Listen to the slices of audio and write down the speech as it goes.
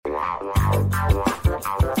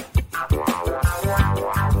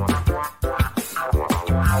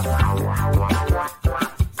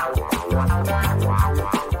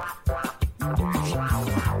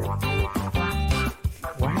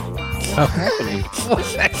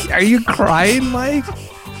What's happening? Are you crying, Mike?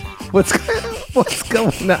 What's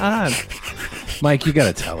going on? Mike, you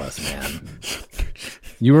gotta tell us, man.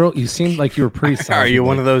 You seemed like you were pretty solid. Are you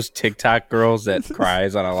one of those TikTok girls that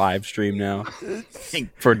cries on a live stream now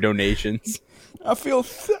for donations? I feel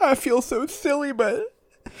so silly, but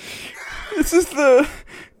this is the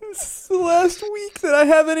last week that I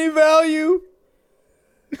have any value.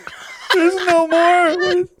 There's no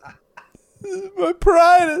more. My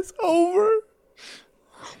pride is over.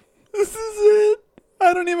 This is it.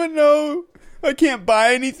 I don't even know. I can't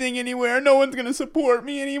buy anything anywhere. No one's going to support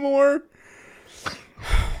me anymore.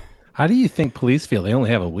 How do you think police feel? They only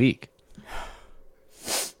have a week.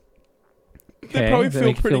 They probably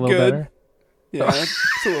feel pretty good. Better? Yeah,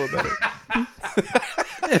 it's a little better.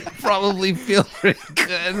 It probably feels pretty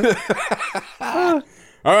good. All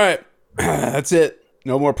right. That's it.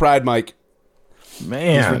 No more pride, Mike.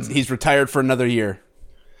 Man. He's retired for another year.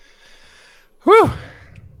 Whew.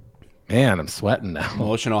 Man, I'm sweating now.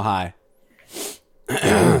 Emotional high.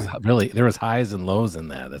 There was highs and lows in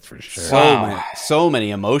that, that's for sure. So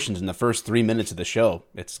many emotions in the first 3 minutes of the show.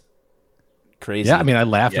 It's crazy. Yeah, I mean, I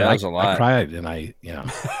laughed and was a lot. I cried and I did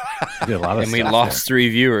a lot of and stuff. we lost 3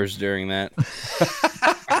 viewers during that.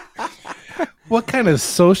 What kind of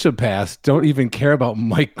sociopaths don't even care about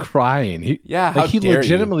Mike crying? He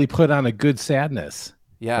legitimately put on a good sadness.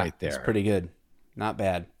 Yeah, right there. It's pretty good. Not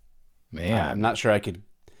bad. Man, I'm not sure I could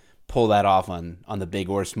pull that off on the big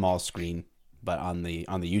or small screen, but on the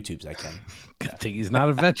YouTubes I can. Good thing he's not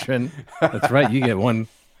a veteran. That's right. You get one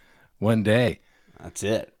day. That's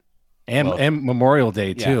it. And Memorial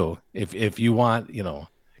Day too. Yeah. If you want,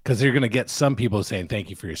 because you're going to get some people saying thank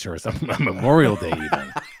you for your service on Memorial Day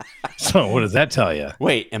even. So what does that tell you?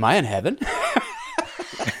 Wait, am I in heaven?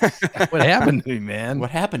 What happened to me, man? What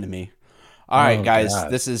happened to me? All right, guys, God.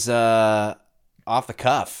 This is Off the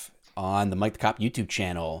Cuff on the Mike the Cop YouTube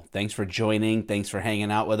channel. Thanks for joining. Thanks for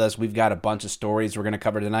hanging out with us. We've got a bunch of stories we're going to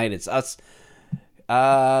cover tonight. It's us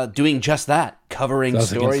doing just that, covering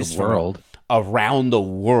stories from around the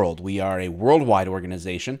world. We are a worldwide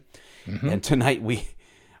organization, and tonight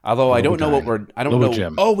although I don't know what we're, I don't know.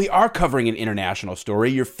 Jim. Oh, we are covering an international story.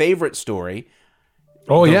 Your favorite story.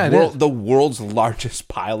 Oh, it is. The world's largest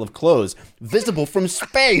pile of clothes, visible from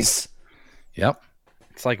space. Yep.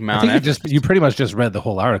 It's like Mount Everest. You pretty much just read the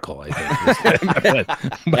whole article, I think.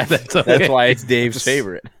 but that's okay. That's why it's Dave's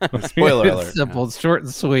favorite. Spoiler alert. Simple, short,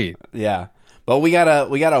 and sweet. Yeah. But we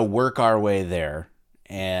gotta work our way there.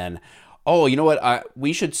 And you know what?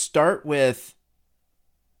 We should start with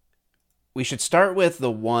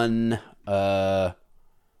the one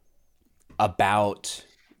about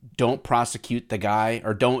don't prosecute the guy,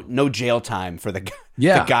 or no jail time for the guy.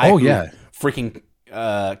 Yeah. The guy who freaking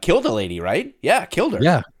killed a lady, right? Yeah, killed her.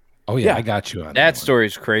 Yeah. Oh yeah, I got you on that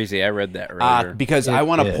story's crazy. I read that earlier. Because I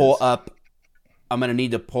want to pull up. I'm gonna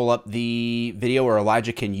need to pull up the video, or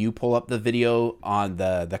Elijah, can you pull up the video on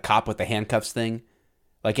the cop with the handcuffs thing?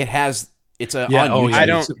 Like it has. It's on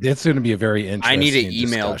YouTube. It's going to be a very interesting. I need it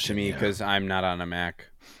emailed to me because I'm not on a Mac.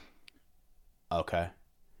 Okay.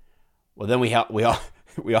 Well, then we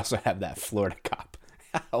also have that Florida cop.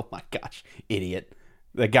 Oh my gosh, idiot!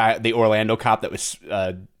 The Orlando cop that was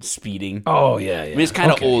speeding. Oh yeah. I mean, it's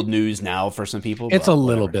kind of old news now for some people. It's a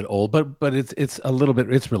little bit old, but it's a little bit.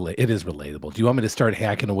 It is relatable. Do you want me to start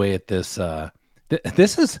hacking away at this?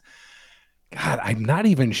 This is. God, I'm not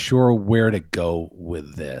even sure where to go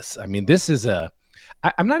with this. I mean,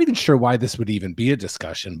 I'm not even sure why this would even be a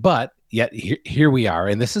discussion, but yet here we are.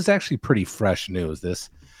 And this is actually pretty fresh news. This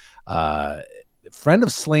friend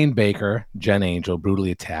of slain baker, Jen Angel,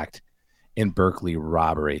 brutally attacked in Berkeley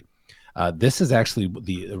robbery. This is actually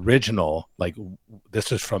the original,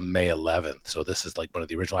 this is from May 11th. So this is like one of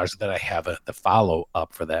the original articles that I have the follow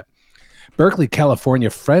up for that. Berkeley, California,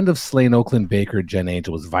 friend of slain Oakland baker Jen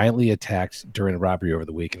Angel was violently attacked during a robbery over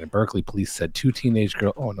the weekend. And Berkeley police said 2 teenage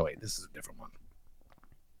girls. Oh, no, wait, this is a different one.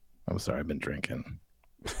 I'm sorry, I've been drinking.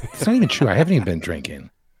 It's not even true. I haven't even been drinking.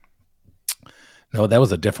 No, that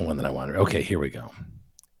was a different one that I wanted. Okay, here we go.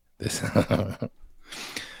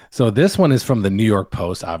 So this one is from the New York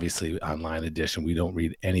Post, obviously online edition. We don't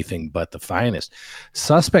read anything but the finest.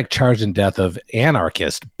 Suspect charged in death of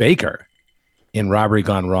anarchist baker in robbery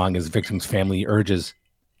gone wrong as victim's family urges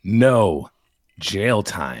no jail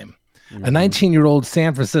time. A 19-year-old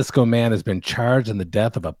San Francisco man has been charged in the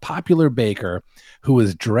death of a popular baker who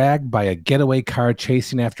was dragged by a getaway car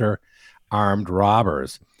chasing after armed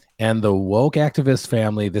robbers. And the woke activist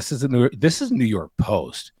family, this is New York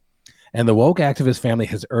Post. And the woke activist family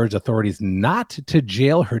has urged authorities not to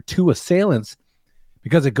jail her two assailants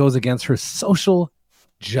because it goes against her social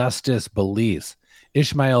justice beliefs.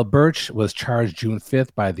 Ishmael Birch was charged June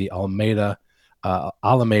 5th by the Alameda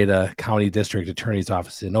County District Attorney's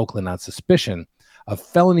Office in Oakland on suspicion of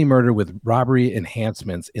felony murder with robbery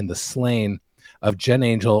enhancements in the slaying of Jen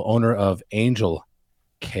Angel, owner of Angel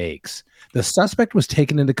Cakes. The suspect was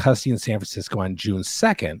taken into custody in San Francisco on June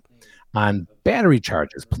 2nd on battery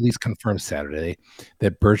charges. Police confirmed Saturday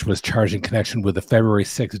that Birch was charged in connection with the February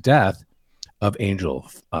 6th death of Angel,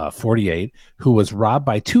 48, who was robbed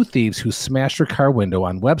by two thieves who smashed her car window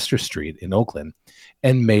on Webster Street in Oakland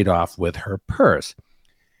and made off with her purse.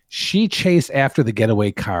 She chased after the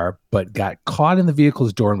getaway car, but got caught in the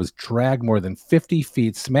vehicle's door and was dragged more than 50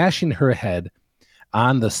 feet, smashing her head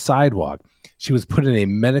on the sidewalk. She was put in a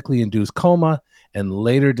medically induced coma and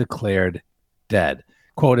later declared dead.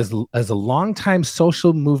 Quote, as a longtime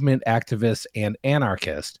social movement activist and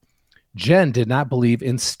anarchist, Jen did not believe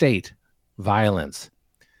in state violence,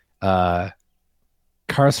 carceral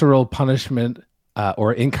punishment,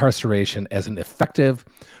 or incarceration as an effective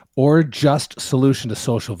or just solution to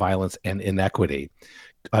social violence and inequity,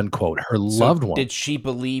 unquote. Her loved one. Did she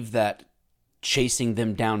believe that chasing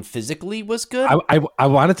them down physically was good? I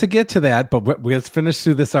wanted to get to that, but let's finish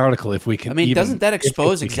through this article if we can. I mean, doesn't that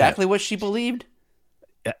expose exactly what she believed?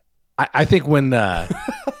 I think when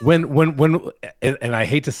and I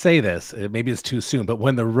hate to say this, maybe it's too soon, but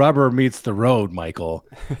when the rubber meets the road, Michael,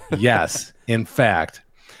 yes, in fact,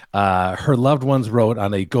 her loved ones wrote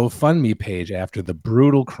on a GoFundMe page after the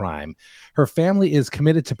brutal crime. Her family is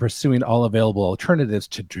committed to pursuing all available alternatives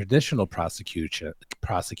to traditional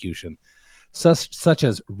prosecution, such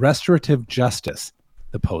as restorative justice,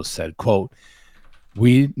 the Post said. Quote,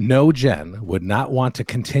 we know Jen would not want to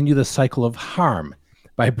continue the cycle of harm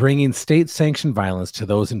by bringing state-sanctioned violence to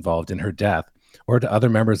those involved in her death or to other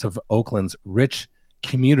members of Oakland's rich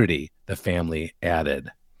community, the family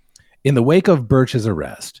added. In the wake of Birch's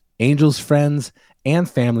arrest, Angel's friends and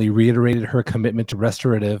family reiterated her commitment to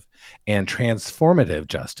restorative and transformative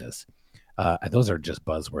justice. Those are just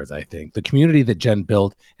buzzwords, I think. The community that Jen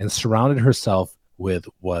built and surrounded herself with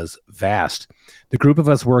was vast. The group of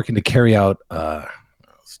us working to carry out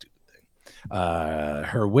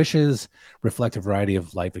her wishes reflect a variety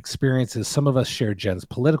of life experiences. Some of us share Jen's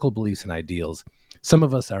political beliefs and ideals. Some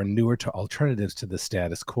of us are newer to alternatives to the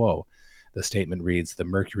status quo. The statement reads, the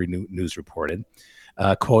Mercury News reported,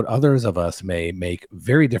 quote, others of us may make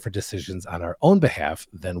very different decisions on our own behalf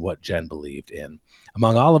than what Jen believed in.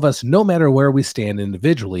 Among all of us, no matter where we stand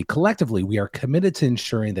individually, collectively, we are committed to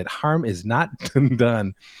ensuring that harm is not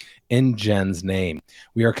done in Jen's name.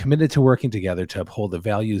 We are committed to working together to uphold the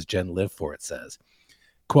values Jen lived for, it says.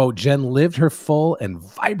 Quote, Jen lived her full and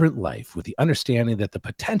vibrant life with the understanding that the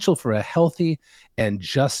potential for a healthy and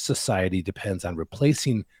just society depends on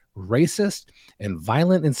replacing racist and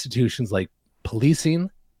violent institutions like policing,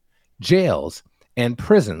 jails, and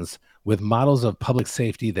prisons with models of public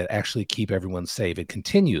safety that actually keep everyone safe. It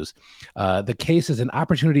continues. The case is an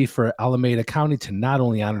opportunity for Alameda County to not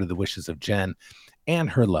only honor the wishes of Jen and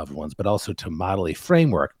her loved ones, but also to model a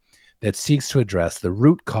framework that seeks to address the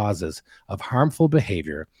root causes of harmful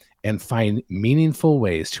behavior and find meaningful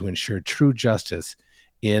ways to ensure true justice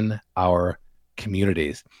in our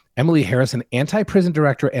communities. Emily Harris, an anti-prison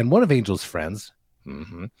director and one of Angel's friends,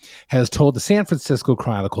 has told the San Francisco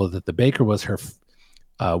Chronicle that the Baker was her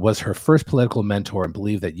first political mentor and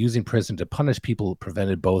believed that using prison to punish people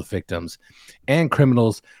prevented both victims and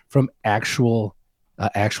criminals from actual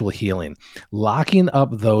healing. Locking up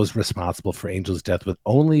those responsible for Angel's death would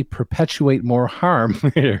only perpetuate more harm,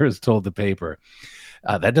 Harris told the paper.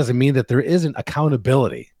 That doesn't mean that there isn't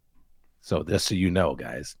accountability. So just so you know,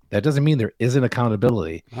 guys, that doesn't mean there isn't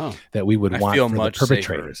accountability that we would want for the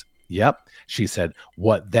perpetrators. Safer. Yep. She said,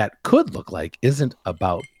 what that could look like isn't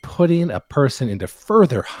about putting a person into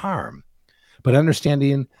further harm, but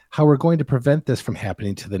understanding how we're going to prevent this from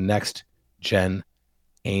happening to the next Jen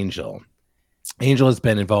Angel. Angel has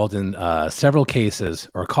been involved in several causes,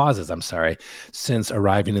 since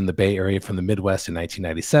arriving in the Bay Area from the Midwest in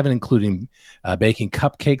 1997, including baking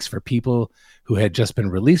cupcakes for people who had just been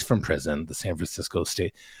released from prison, the San Francisco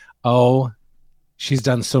State. Oh, she's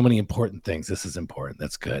done so many important things. This is important.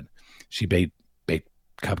 That's good. She baked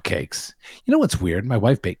cupcakes. You know what's weird? My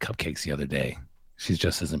wife baked cupcakes the other day. She's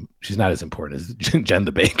not as important as Jen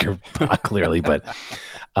the baker, clearly, but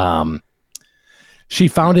she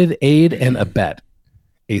founded Aid and Abet,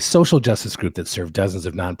 a social justice group that served dozens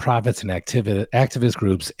of nonprofits and activist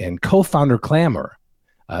groups, and co-founder Clamor,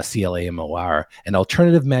 CLAMOR, an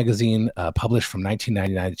alternative magazine published from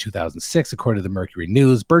 1999 to 2006. According to the Mercury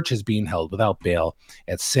News, Birch is being held without bail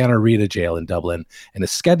at Santa Rita Jail in Dublin and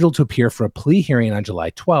is scheduled to appear for a plea hearing on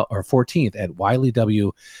July 12th or 14th at Wiley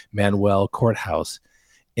W. Manuel Courthouse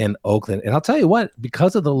in Oakland. And I'll tell you what,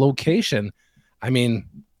 because of the location, I mean,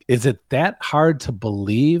 is it that hard to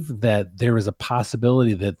believe that there is a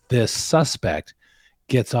possibility that this suspect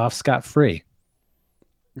gets off scot-free?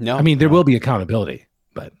 No. I mean, there will be accountability,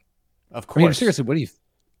 but of course. I mean, seriously, what do you...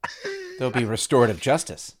 There'll be restorative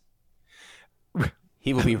justice.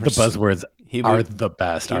 He will be... The buzzwords are the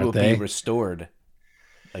best, aren't they? He will be restored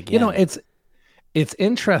again. You know, it's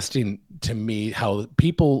interesting to me how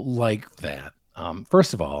people like that.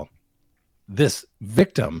 First of all, this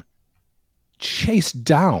victim chased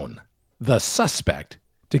down the suspect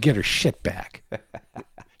to get her shit back.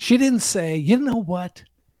 She didn't say, you know what?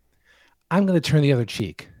 I'm going to turn the other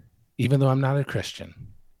cheek, even though I'm not a Christian.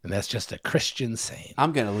 And that's just a Christian saying.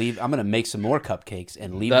 I'm going to make some more cupcakes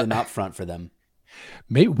and leave them out front for them.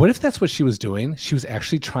 Maybe, what if that's what she was doing? She was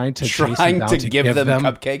actually trying to chase them down to give them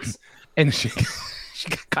cupcakes. And she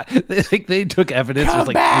got, they took evidence. It was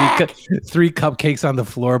like three cupcakes on the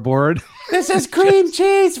floorboard. This is cream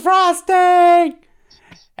cheese frosting.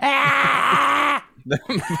 Ah!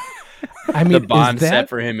 I mean, the bond set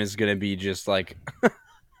for him is going to be just like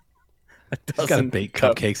a dozen baked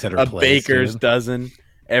cupcakes at her place. A baker's dozen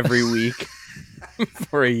every week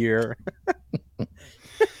for a year.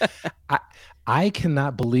 I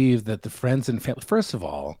cannot believe that the friends and family. First of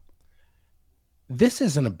all, this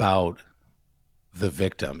isn't about the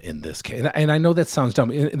victim in this case, and I know that sounds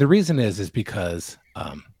dumb. And the reason is because,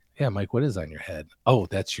 yeah, Mike, what is on your head? Oh,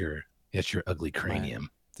 that's your ugly cranium.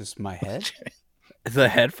 This is my head. The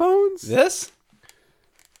headphones? This?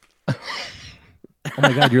 Oh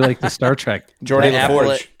my God, you're like the Star Trek Geordie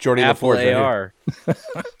LaForge. Geordie LaForge AR. Right.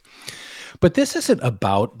 But this isn't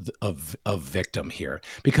about a victim here,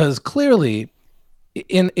 because clearly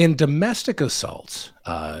in domestic assaults,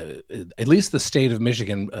 at least the state of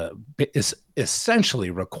Michigan is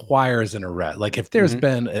essentially requires an arrest. Like if there's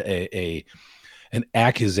been an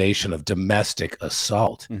accusation of domestic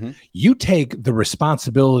assault, you take the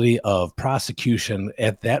responsibility of prosecution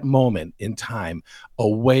at that moment in time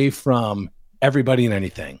away from everybody and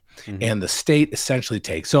anything. And the state essentially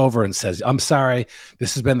takes over and says, I'm sorry,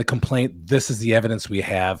 this has been the complaint. This is the evidence we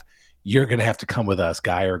have. You're going to have to come with us,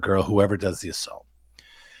 guy or girl, whoever does the assault.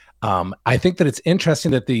 I think that it's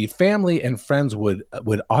interesting that the family and friends would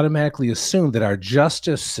automatically assume that our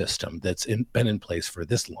justice system that's been in place for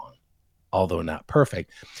this long, although not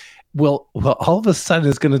perfect, well, all of a sudden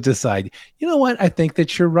is going to decide, you know what? I think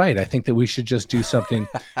that you're right. I think that we should just do something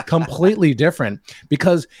completely different,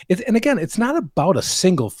 because and again, it's not about a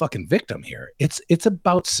single fucking victim here. It's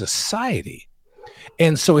about society.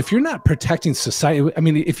 And so if you're not protecting society, I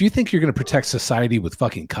mean, if you think you're going to protect society with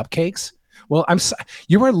fucking cupcakes, well,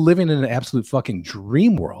 you are living in an absolute fucking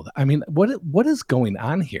dream world. I mean, what is going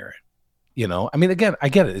on here? You know, I mean, again, I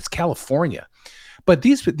get it. It's California, but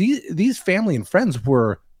these family and friends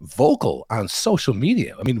were vocal on social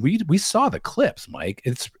media. I mean, we saw the clips, Mike.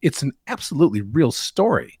 It's an absolutely real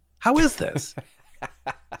story. How is this?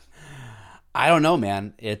 I don't know,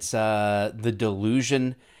 man. It's the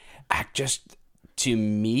delusion. To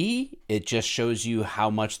me, it just shows you how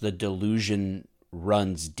much the delusion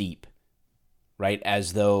runs deep, right?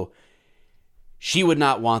 As though she would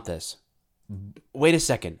not want this. Wait a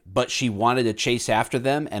second, but she wanted to chase after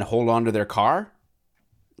them and hold on to their car?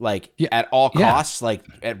 Like at all costs, like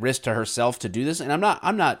at risk to herself to do this. And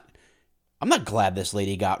I'm not glad this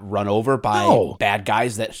lady got run over by bad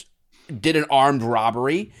guys that did an armed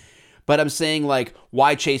robbery. But I'm saying, like,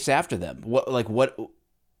 why chase after them?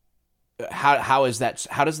 How does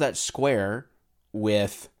that square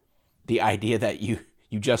with the idea that you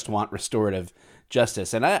just want restorative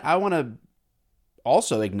justice? And I want to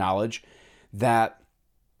also acknowledge that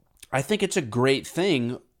I think it's a great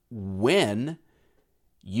thing when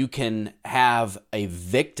you can have a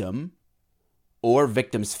victim or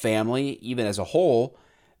victim's family, even as a whole,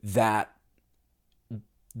 that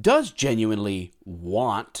does genuinely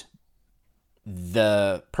want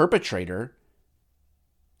the perpetrator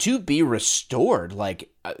to be restored,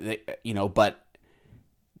 but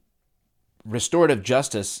restorative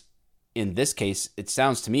justice in this case, it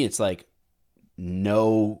sounds to me, it's like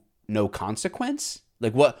no consequence.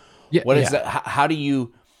 Like what is that? How do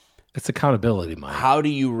you? It's accountability, Mike. How do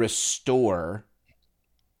you restore?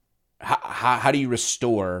 How do you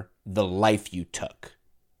restore the life you took?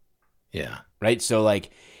 Yeah. Right. So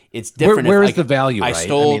like, it's different. Where is the value? I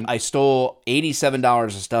stole $87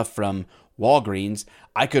 of stuff from Walgreens,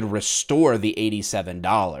 I could restore the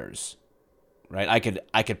 $87, right?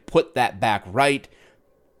 I could put that back right,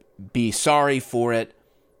 be sorry for it,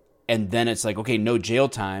 and then it's like, okay, no jail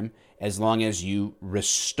time as long as you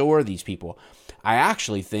restore these people. I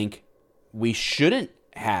actually think we shouldn't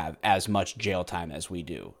have as much jail time as we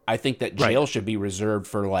do. I think that jail should be reserved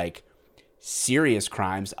for like serious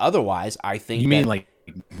crimes. Otherwise, I think you mean like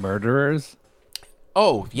murderers?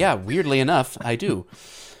 Oh, yeah, weirdly enough, I do.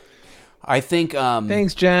 I think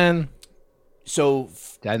Thanks, Jen. So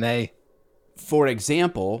Jen, for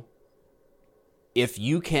example, if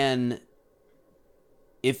you can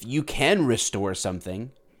restore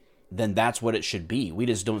something, then that's what it should be. We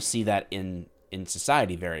just don't see that in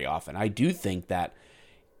society very often. I do think that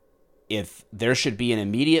if there should be an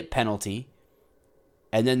immediate penalty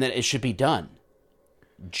and then that it should be done.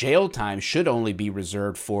 Jail time should only be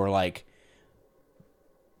reserved for like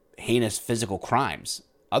heinous physical crimes.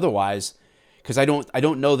 Otherwise, because I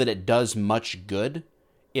don't know that it does much good.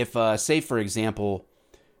 If say for example,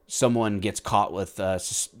 someone gets caught with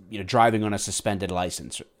driving on a suspended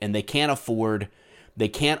license and they can't afford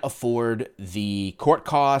the court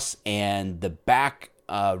costs and the back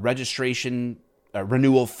registration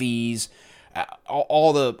renewal fees,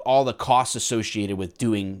 all the costs associated with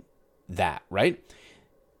doing that, right?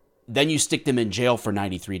 Then you stick them in jail for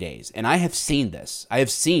 93 days. And I have seen this. I have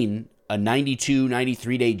seen a 92,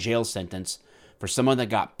 93-day jail sentence for someone that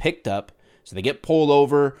got picked up. So they get pulled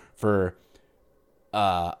over for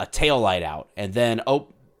a tail light out. And then,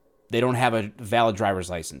 they don't have a valid driver's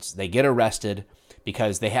license. They get arrested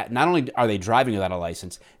because they not only are they driving without a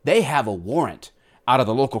license, they have a warrant out of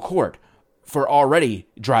the local court for already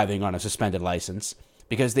driving on a suspended license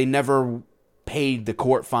because they never paid the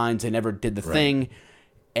court fines. They never did the thing.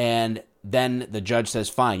 And then the judge says,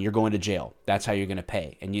 fine, you're going to jail. That's how you're going to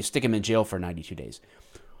pay. And you stick them in jail for 92 days.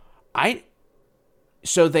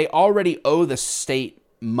 So they already owe the state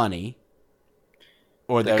money.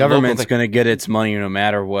 Or the government's going to get its money no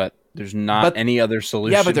matter what. There's not any other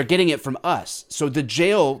solution. Yeah, but they're getting it from us. So the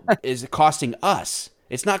jail is costing us.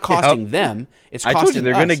 It's not costing them. It's costing us. I told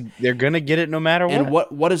you they're gonna get it no matter what.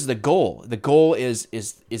 And what is the goal? The goal is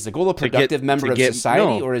the goal a productive member of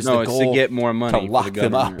society, or is the goal to get more money to lock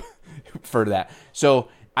them up for that? So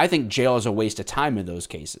I think jail is a waste of time in those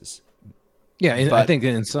cases. Yeah, I think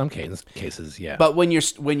in some cases, yeah. But when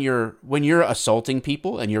you're assaulting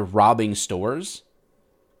people and you're robbing stores,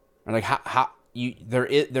 or like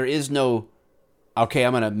there is no okay,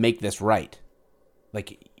 I'm gonna make this right.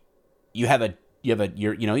 Like you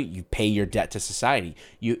pay your debt to society.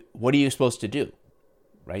 What are you supposed to do?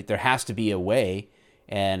 Right? There has to be a way.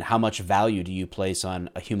 And how much value do you place on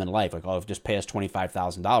a human life? Like, just pay us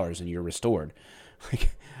 $25,000 and you're restored.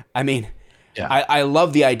 Like, I mean, yeah. I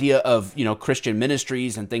love the idea of, Christian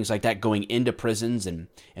ministries and things like that, going into prisons and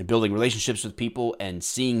building relationships with people and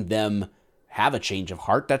seeing them have a change of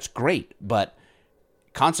heart. That's great. But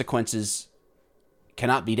consequences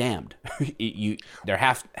cannot be damned. There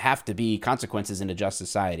have to be consequences in a just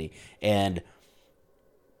society, and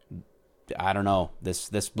I don't know. This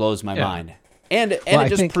blows my mind, and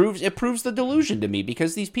it proves the delusion to me,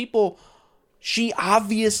 because these people, she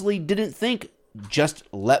obviously didn't think just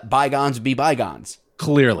let bygones be bygones.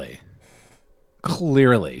 Clearly,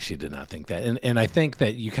 she did not think that, and I think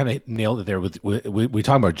that you kind of nailed it there. We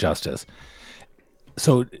talk about justice,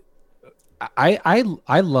 so.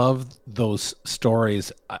 I love those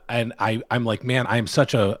stories, and I'm like, man, I'm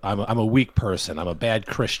a weak person. I'm a bad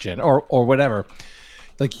Christian or whatever.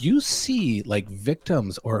 Like, you see like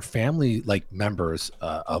victims or family like members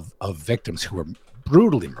of victims who were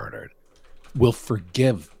brutally murdered will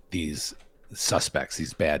forgive these suspects,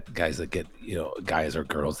 these bad guys that get, guys or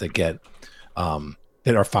girls that get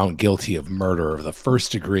that are found guilty of murder of the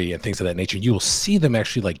first degree and things of that nature. You will see them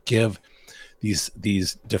actually like give these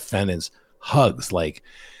defendants hugs. Like,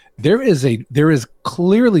 there is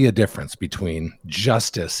clearly a difference between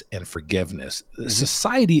justice and forgiveness. Mm-hmm.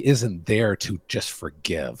 Society isn't there to just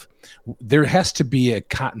forgive. There has to be a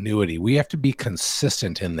continuity. We have to be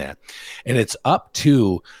consistent in that, and it's up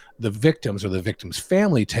to the victims or the victim's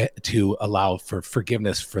family to allow for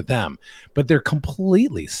forgiveness for them. But they're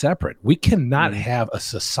completely separate. We cannot have a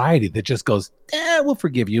society that just goes, we'll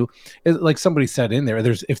forgive you. Like somebody said in there,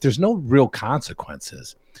 if there's no real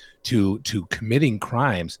consequences to committing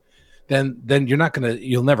crimes, then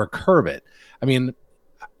you'll never curb it. I mean,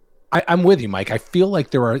 I'm with you, Mike. I feel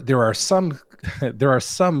like there are some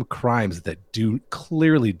crimes that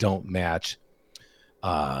clearly don't match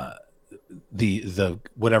the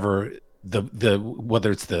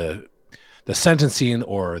whether it's the sentencing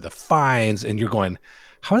or the fines, and you're going,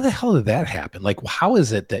 how the hell did that happen? Like, how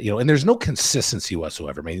is it that, and there's no consistency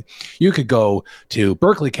whatsoever. I mean, you could go to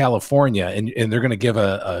Berkeley, California, and they're going to give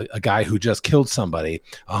a guy who just killed somebody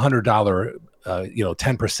 $100,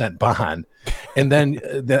 10% bond. And then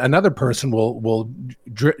another person will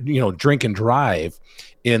drink and drive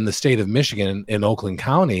in the state of Michigan in Oakland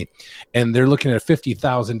County, and they're looking at a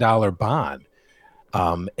 $50,000 bond.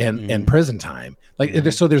 And prison time,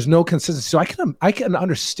 so there's no consistency. So I can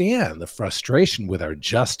understand the frustration with our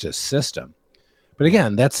justice system, but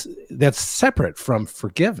again, that's separate from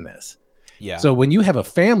forgiveness. Yeah. So when you have a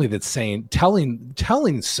family that's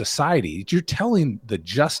telling society, you're telling the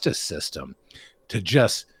justice system to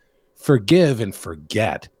just forgive and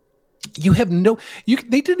forget. They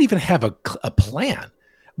didn't even have a plan.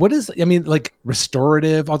 What is, like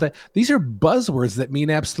restorative, all that? These are buzzwords that mean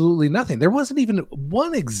absolutely nothing. There wasn't even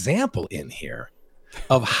one example in here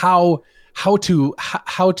of how to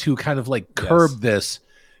kind of like curb this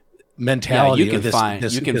mentality. Yeah,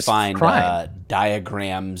 you can find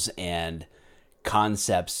diagrams and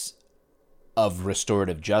concepts of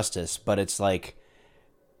restorative justice, but it's like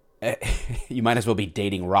you might as well be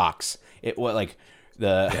dating rocks. It's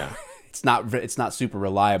not super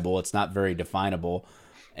reliable. It's not very definable.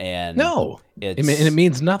 And it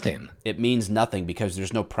means nothing. It means nothing because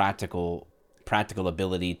there's no practical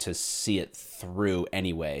ability to see it through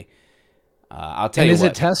anyway. I'll tell you. Is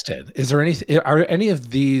it tested? Is there are any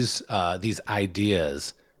of these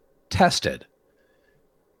ideas tested?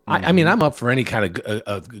 I mean, I'm up for any kind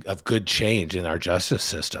of good change in our justice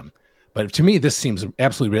system, but to me, this seems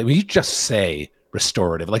absolutely. When you just say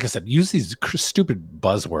restorative, like I said, use these stupid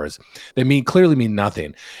buzzwords that clearly mean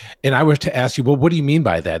nothing. And I were to ask you, well, what do you mean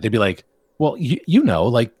by that? They'd be like, well,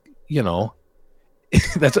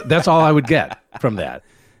 that's all I would get from that.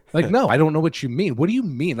 Like, no, I don't know what you mean. What do you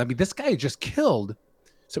mean? I mean, this guy just killed.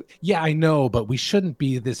 So yeah, I know, but we shouldn't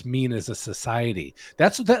be this mean as a society.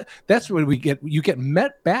 That's what we get. You get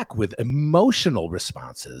met back with emotional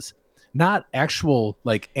responses, not actual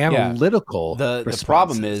like analytical. The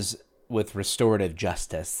problem is with restorative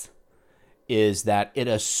justice is that it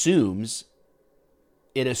assumes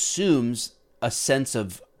a sense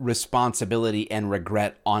of responsibility and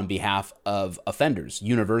regret on behalf of offenders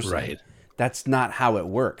universally. Right. That's not how it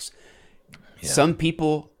works. Yeah. Some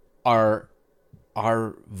people are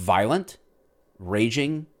violent,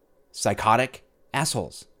 raging, psychotic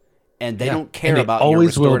assholes, and they don't care about your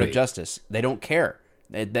restorative justice. They don't care.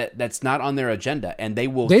 That's not on their agenda, and they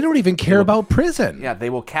don't even care about prison. Yeah, they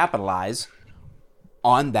will capitalize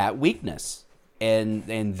on that weakness, and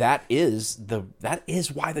that is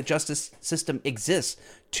why the justice system exists,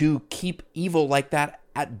 to keep evil like that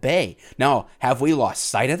at bay. Now, have we lost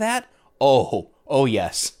sight of that? Oh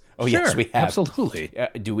yes. Oh sure, yes, we have. Absolutely.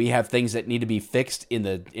 Do we have things that need to be fixed in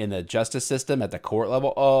the justice system at the court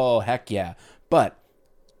level? Oh heck yeah! But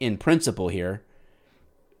in principle here.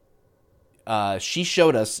 She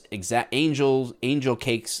showed us Angel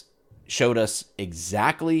Cakes showed us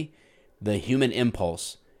exactly the human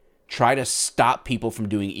impulse. Try to stop people from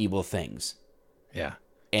doing evil things. Yeah.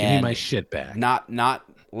 And give me my shit back. Not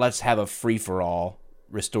let's have a free for all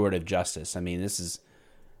restorative justice. I mean, this is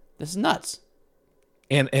nuts.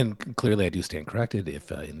 And clearly I do stand corrected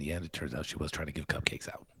if in the end it turns out she was trying to give cupcakes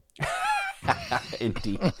out.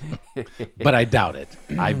 Indeed. But I doubt it.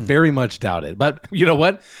 I very much doubt it. But you know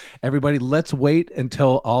what? Everybody, let's wait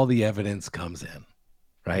until all the evidence comes in.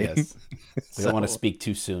 Right? Yes. We don't want to speak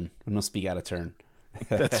too soon. We don't speak out of turn.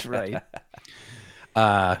 That's right.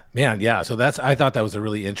 Man, yeah. So I thought that was a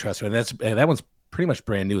really interesting, and that one's pretty much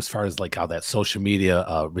brand new as far as like how that social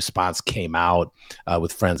media response came out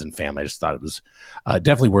with friends and family. I just thought it was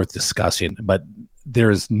definitely worth discussing, but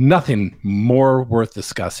there's nothing more worth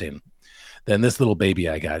discussing than this little baby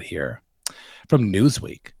I got here from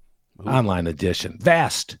Newsweek. Ooh. Online edition.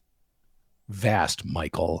 Vast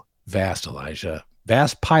Michael, vast Elijah,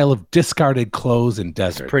 vast pile of discarded clothes in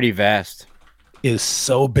desert. It's pretty vast. Is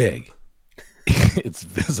so big. It's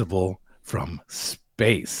visible from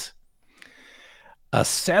space. A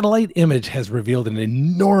satellite image has revealed an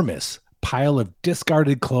enormous pile of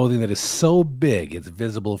discarded clothing that is so big it's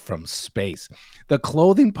visible from space. The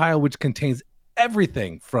clothing pile, which contains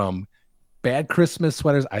everything from bad Christmas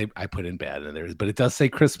sweaters, I put in bad in there, but it does say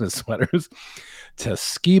Christmas sweaters, to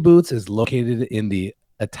ski boots, is located in the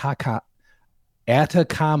Atacama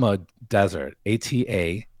Desert,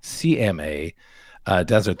 ATACMA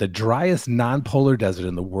desert, the driest non-polar desert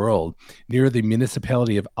in the world, near the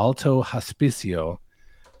municipality of Alto Hospicio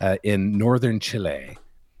in northern Chile.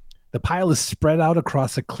 The pile is spread out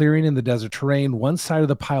across a clearing in the desert terrain. One side of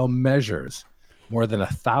the pile measures more than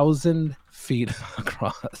 1,000 feet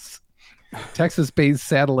across. Texas-based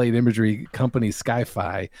satellite imagery company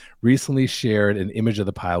Skyfi recently shared an image of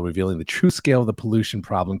the pile revealing the true scale of the pollution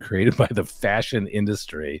problem created by the fashion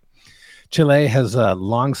industry. Chile has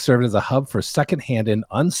long served as a hub for secondhand and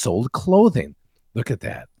unsold clothing. Look at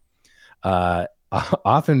that.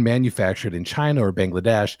 Often manufactured in China or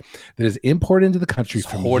Bangladesh, that is imported into the country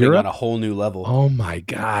from Europe on a whole new level. Oh my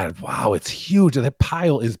God! Wow, it's huge. That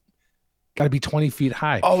pile is got to be 20 feet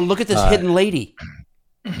high. Oh, look at this hidden lady.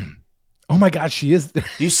 Oh my God, she is. Do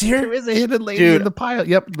you see her? There is a hidden lady in the pile.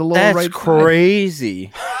 Yep, the lower That's right.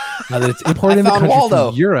 Crazy. That it's imported in the country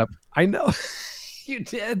from Europe. I know. You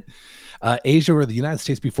did. Asia or the United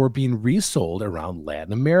States before being resold around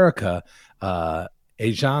Latin America.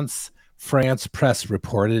 Agence France Press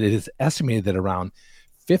reported it is estimated that around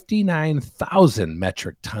 59,000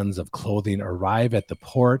 metric tons of clothing arrive at the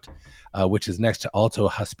port, which is next to Alto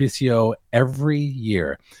Hospicio every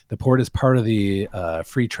year. The port is part of the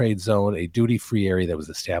free trade zone, a duty-free area that was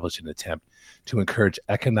established in an attempt to encourage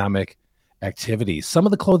economic activity. Some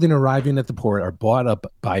of the clothing arriving at the port are bought up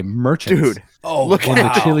by merchants. Dude, look in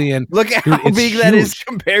at the Chilean. Look at how big that is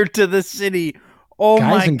compared to the city. Oh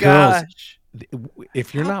Guys my gosh. Girls,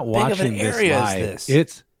 if you're not watching this live,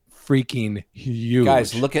 it's freaking huge.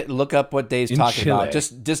 Guys, look up what Dave's talking about.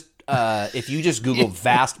 Just if you just Google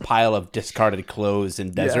vast pile of discarded clothes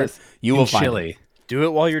in desert, you will find Chile. Do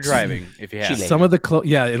it while you're driving if you have. Some of the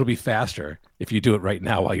it'll be faster if you do it right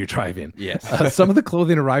now while you're driving. Yes. Some of the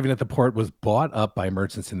clothing arriving at the port was bought up by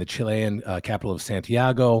merchants in the Chilean capital of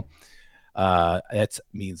Santiago. That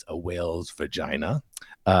means a whale's vagina.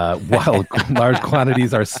 While large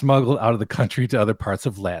quantities are smuggled out of the country to other parts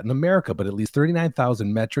of Latin America, but at least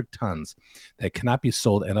 39,000 metric tons that cannot be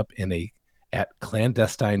sold end up at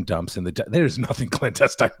clandestine dumps in the there's nothing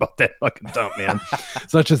clandestine about that fucking dump, man.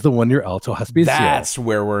 Such as the one near Alto Hospicio. That's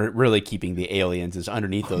where we're really keeping the aliens, is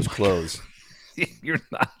underneath those clothes. You're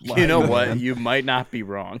not lying, you know what, man. You might not be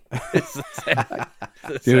wrong.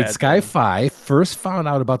 Dude, Sky5 first found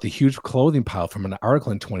out about the huge clothing pile from an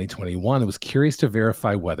article in 2021 and was curious to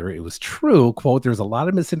verify whether it was true. Quote, there's a lot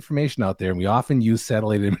of misinformation out there, and we often use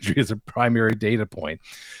satellite imagery as a primary data point.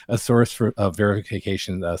 A source for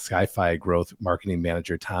verification, Sky5 growth marketing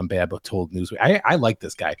manager Tom Babb told Newsweek. I like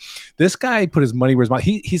this guy. This guy put his money where his mouth.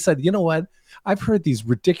 He said, you know what? I've heard these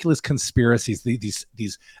ridiculous conspiracies,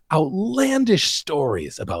 these outlandish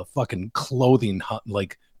stories about fucking clothing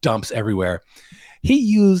like dumps everywhere. He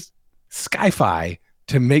used Sky5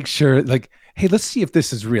 to make sure, like, hey, let's see if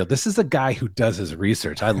this is real. This is a guy who does his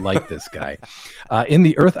research. I like this guy. In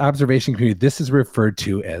the Earth observation community, this is referred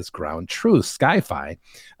to as ground truth. Sky5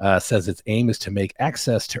 says its aim is to make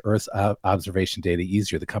access to Earth's observation data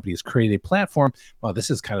easier. The company has created a platform. Well, this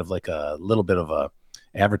is kind of like a little bit of a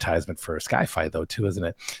advertisement for Sky5 though too, isn't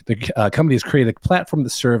it? The company has created a platform that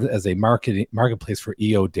serves as a marketplace for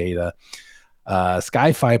EO data.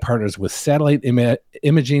 Sky5 partners with satellite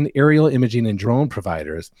imaging, aerial imaging, and drone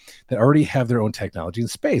providers that already have their own technology in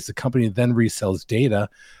space. The company then resells data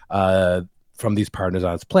from these partners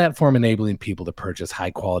on its platform, enabling people to purchase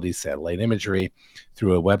high quality satellite imagery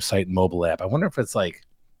through a website and mobile app. I wonder if it's like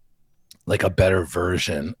a better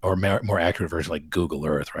version or more accurate version like Google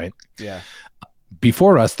Earth, right? Yeah.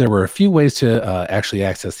 Before us, there were a few ways to actually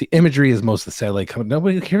access the imagery, as most of the satellite companies.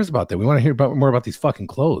 Nobody cares about that. We want to hear more about these fucking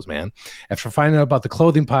clothes, man. After finding out about the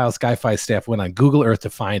clothing pile, Sky5 staff went on Google Earth to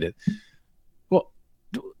find it. Well,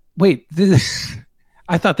 wait.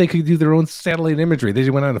 I thought they could do their own satellite imagery. They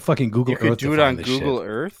just went on to fucking Google Earth. You could do it on Google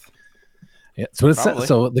Earth? Yeah. So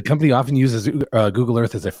the company often uses Google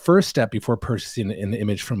Earth as a first step before purchasing an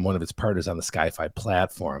image from one of its partners on the Sky5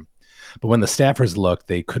 platform. But when the staffers looked,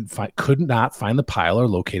 they could not find the pile or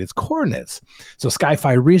locate its coordinates. So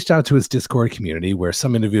Sky5 reached out to its Discord community, where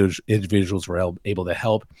some individuals were able to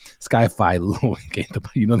help Sky5 locate the.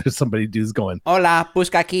 You know, there's somebody who's going, "Hola,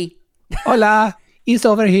 busca aquí." Hola, he's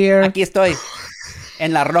over here. Aquí estoy,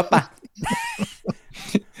 en la ropa.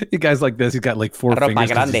 You guys like this? He's got like four fingers.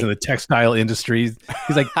 He's in the textile industry.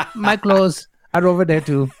 He's like, my clothes are over there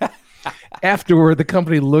too. Afterward, the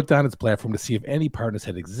company looked on its platform to see if any partners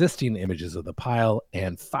had existing images of the pile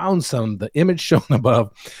and found some. The image shown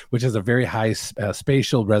above, which has a very high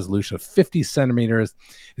spatial resolution of 50 centimeters,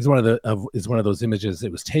 is one of those images.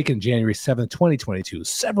 It was taken January 7th, 2022.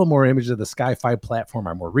 Several more images of the Sky5 platform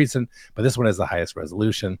are more recent, but this one has the highest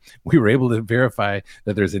resolution. We were able to verify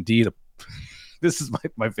that there's indeed a. This is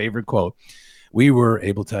my favorite quote. We were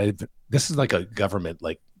able to. This is like a government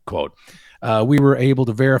quote. We were able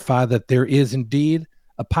to verify that there is indeed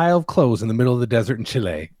a pile of clothes in the middle of the desert in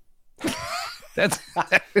Chile. That's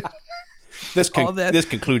This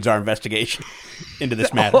concludes our investigation into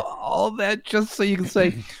this matter. All that just so you can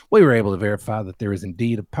say, we were able to verify that there is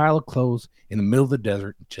indeed a pile of clothes in the middle of the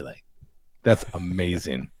desert in Chile. That's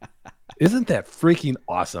amazing. Isn't that freaking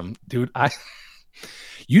awesome, dude?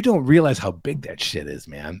 You don't realize how big that shit is,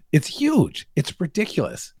 man. It's huge. It's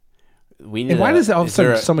ridiculous. And why does all of a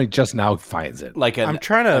sudden somebody just now finds it? Like I'm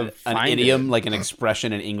trying to an find idiom, like an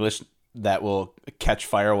expression in English that will catch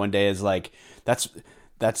fire one day is like, that's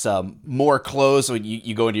more clothes. So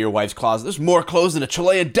you go into your wife's closet. There's more clothes than a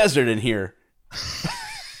Chilean desert in here.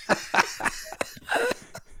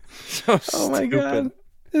 Oh my God.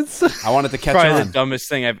 I wanted to catch probably on. The dumbest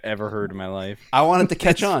thing I've ever heard in my life. I wanted to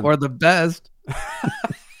catch on. Or the best. I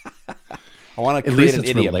want to create an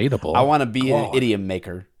idiom. Relatable. I want to be an idiom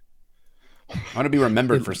maker. I want to be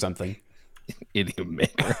remembered for something. Idiom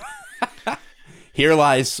maker. Here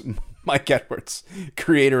lies Mike Edwards,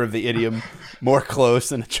 creator of the idiom, more clothes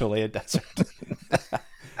than a Chilean desert.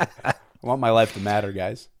 I want my life to matter,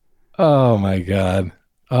 guys. Oh my God.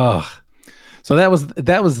 Oh. So that was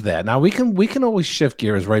that. Now we can always shift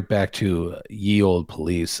gears right back to ye old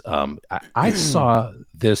police. I saw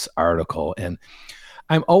this article, and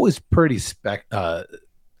I'm always pretty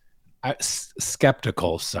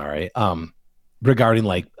skeptical. Regarding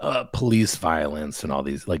like police violence and all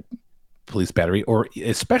these like police battery, or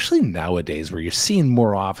especially nowadays where you're seeing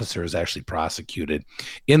more officers actually prosecuted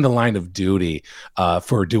in the line of duty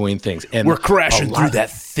for doing things. And we're crashing through that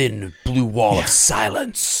thin blue wall of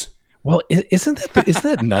silence. Well, isn't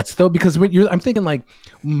that nuts though? Because I'm thinking like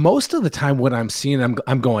most of the time when I'm seeing,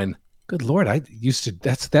 I'm going, good Lord,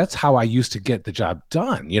 that's how I used to get the job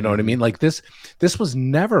done. You know what I mean? Like this was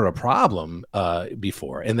never a problem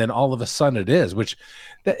before. And then all of a sudden it is,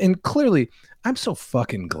 and clearly I'm so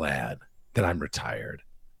fucking glad that I'm retired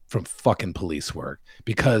from fucking police work,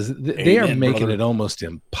 because they are making it almost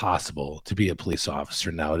impossible to be a police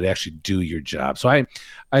officer now, to actually do your job. So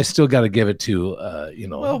I still got to give it to,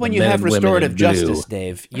 well, when you have restorative justice,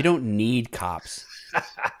 Dave, you don't need cops.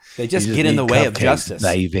 They just get in the way of justice.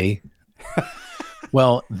 Naive.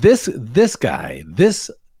 Well, this guy,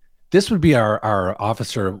 this would be our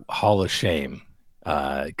officer hall of shame.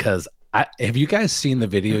 Because have you guys seen the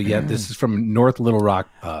video yet? This is from North Little Rock.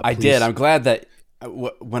 I did. I'm glad that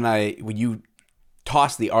when you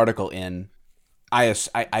tossed the article in, I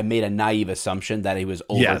made a naive assumption that he was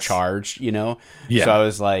overcharged. Yes. Yeah. So I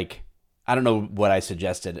was like, I don't know what I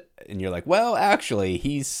suggested, and you're like, well, actually,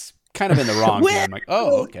 he's kind of in the wrong here. I'm like,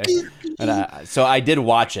 oh, okay. And so I did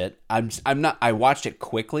watch it. I watched it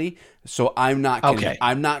quickly, so I'm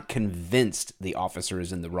not convinced the officer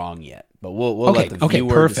is in the wrong yet. But we'll let the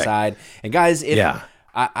viewer decide. And guys,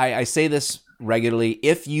 I say this regularly,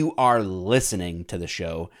 if you are listening to the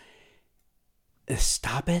show,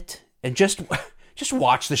 stop it and just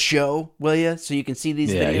watch the show, will you? So you can see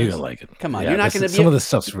these videos. Yeah, you're gonna like it. Come on, you're not gonna be some of the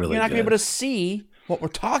stuff's really. You're not gonna be able to see what we're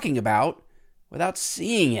talking about without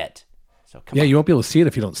seeing it. So come on. You won't be able to see it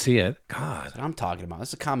if you don't see it. God, that's what I'm talking about. This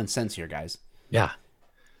is common sense here, guys. Yeah.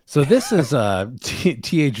 So this is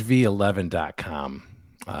thv11.com.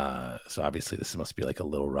 So obviously this must be like a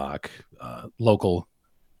Little Rock local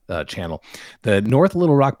channel. The North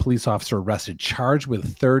Little Rock police officer arrested, charged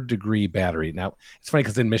with third-degree battery. Now it's funny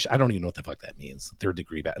because in Michigan, I don't even know what the fuck that means.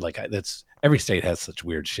 Third-degree battery, like that's every state has such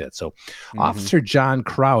weird shit. So Officer John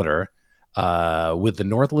Crowder, with the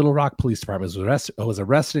North Little Rock Police Department, was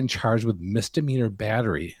arrested and charged with misdemeanor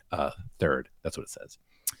battery. Third, that's what it says.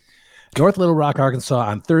 North Little Rock, Arkansas,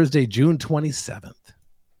 on Thursday, June 27th.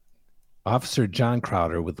 Officer John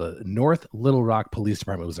Crowder with the North Little Rock Police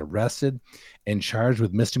Department was arrested and charged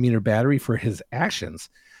with misdemeanor battery for his actions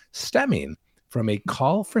stemming from a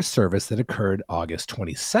call for service that occurred August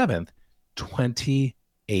 27th,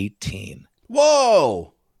 2018.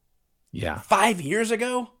 Whoa! Yeah. 5 years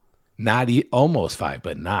ago? Almost 5,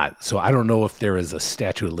 but not. So I don't know if there is a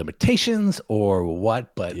statute of limitations or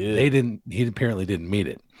what, but he apparently didn't meet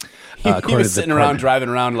it. He was sitting around, driving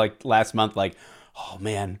around like last month, like, oh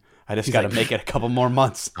man, I just got to make it a couple more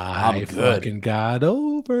months. I'm good. Fucking got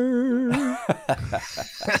over.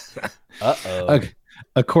 Uh-oh.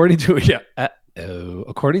 According to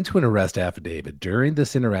an arrest affidavit, during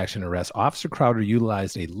this arrest, Officer Crowder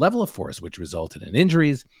utilized a level of force which resulted in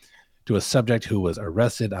injuries to a subject who was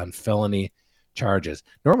arrested on felony charges.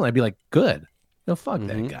 Normally, I'd be like, good. No, fuck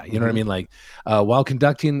that guy. You know what I mean? Like, while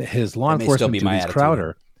conducting his law enforcement duties,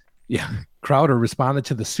 Crowder responded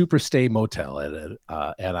to the Superstay Motel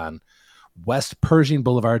at on West Pershing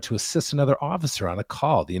Boulevard to assist another officer on a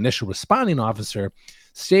call. The initial responding officer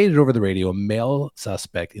stated over the radio a male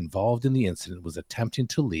suspect involved in the incident was attempting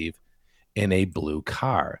to leave in a blue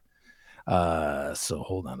car. So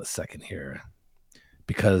hold on a second here,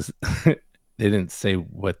 because they didn't say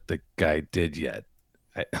what the guy did yet.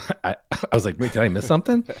 I was like, wait, did I miss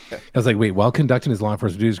something? I was like, wait, while conducting his law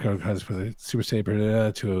enforcement duties for the super state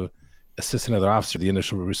to assist another officer, the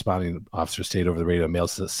initial responding officer stated over the radio, a male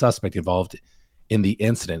suspect involved in the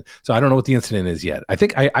incident. So I don't know what the incident is yet. I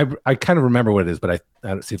think I kind of remember what it is, but I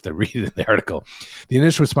don't see if they read it in the article. The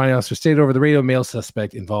initial responding officer stated over the radio, male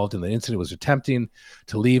suspect involved in the incident was attempting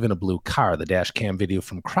to leave in a blue car. The dash cam video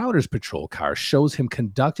from Crowder's patrol car shows him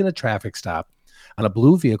conducting a traffic stop on a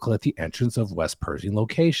blue vehicle at the entrance of the West Pershing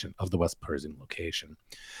location.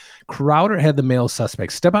 Crowder had the male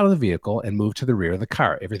suspect step out of the vehicle and move to the rear of the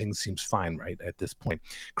car. Everything seems fine right at this point.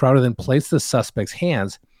 Crowder then placed the suspect's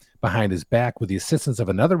hands behind his back with the assistance of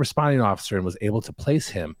another responding officer and was able to place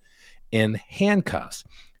him in handcuffs.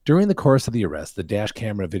 During the course of the arrest, the dash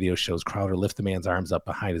camera video shows Crowder lift the man's arms up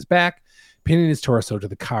behind his back, pinning his torso to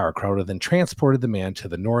the car. Crowder then transported the man to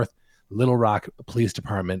the North Little Rock Police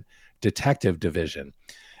Department Detective Division.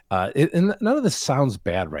 And none of this sounds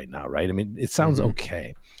bad right now, right? I mean, it sounds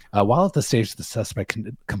okay. While at the stage, the suspect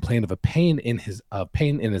complained of a pain in his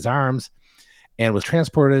arms and was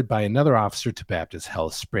transported by another officer to Baptist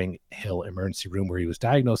Health Spring Hill Emergency Room, where he was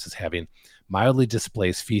diagnosed as having mildly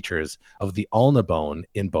displaced features of the ulna bone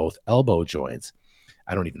in both elbow joints.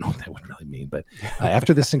 I don't even know what that would really mean, but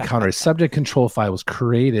after this encounter, a subject control file was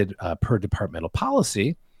created per departmental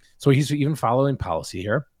policy. So he's even following policy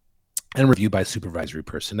here, and reviewed by supervisory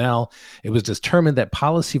personnel. It was determined that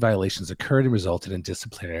policy violations occurred and resulted in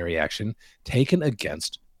disciplinary action taken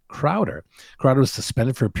against Crowder. Crowder was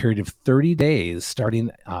suspended for a period of 30 days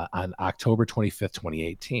starting on October 25th,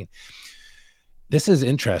 2018. This is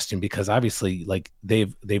interesting because obviously, like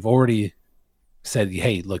they've already said,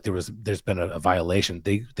 hey, look, there's been a violation.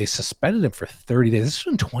 They suspended him for 30 days. This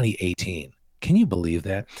was in 2018. Can you believe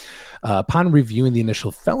that? Upon reviewing the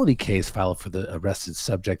initial felony case filed for the arrested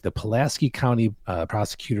subject, the Pulaski County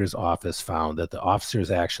Prosecutor's Office found that the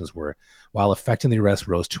officer's actions were, while affecting the arrest,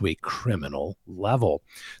 rose to a criminal level.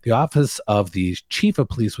 The Office of the Chief of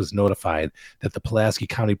Police was notified that the Pulaski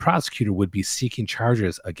County Prosecutor would be seeking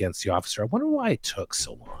charges against the officer. I wonder why it took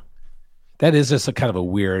so long. That is just a kind of a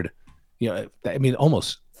weird, I mean,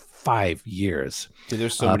 almost 5 years. Dude,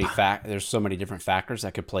 there's so many there's so many different factors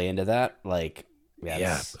that could play into that. Like,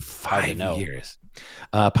 yeah, 5 years.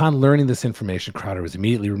 Upon learning this information, Crowder was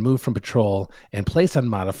immediately removed from patrol and placed on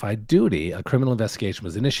modified duty. A criminal investigation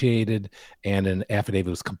was initiated, and an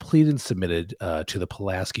affidavit was completed and submitted to the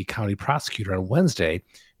Pulaski County Prosecutor on Wednesday,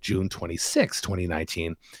 June 26,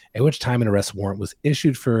 2019, at which time an arrest warrant was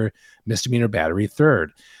issued for misdemeanor battery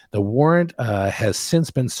third. The warrant has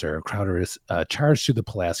since been served. Crowder is charged to the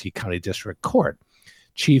Pulaski County District Court.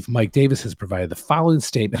 Chief Mike Davis has provided the following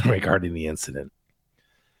statement regarding the incident.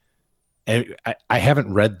 And I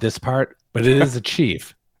haven't read this part, but it is a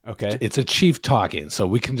chief. Okay. It's a chief talking, so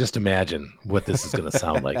we can just imagine what this is going to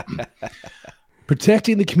sound like.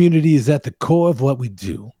 Protecting the community is at the core of what we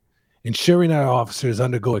do. Ensuring our officers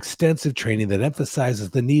undergo extensive training that emphasizes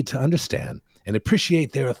the need to understand and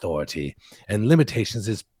appreciate their authority and limitations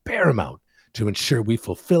is paramount to ensure we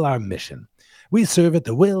fulfill our mission. We serve at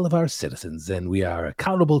the will of our citizens, and we are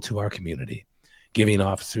accountable to our community. Giving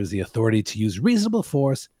officers the authority to use reasonable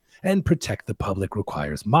force and protect the public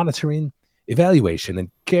requires monitoring, evaluation,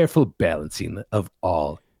 and careful balancing of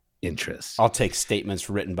all interests. I'll take statements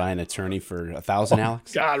written by an attorney for 1,000,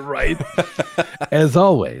 Alex. God, right. As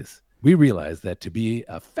always, we realize that to be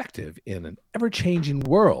effective in an ever-changing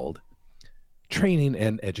world, training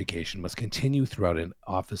and education must continue throughout an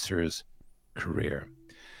officer's career.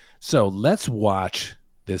 So let's watch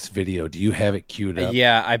this video. Do you have it queued up?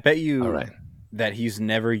 Yeah, I bet you All right. that he's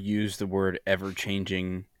never used the word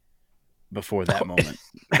ever-changing before that moment.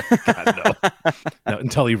 God, no,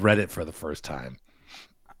 until he read it for the first time.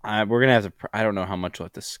 We're going to have to, I don't know how much we'll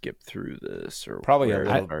have to skip through this. Or probably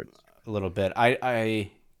a little bit.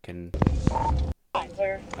 I can...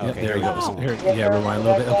 Okay, there you go. Here, rewind a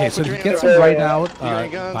little bit. Okay, so he gets him right out by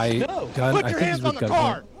gun. Put I your think hands he's on with the gun.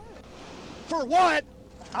 car. For what?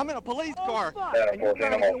 I'm in a police car. And you're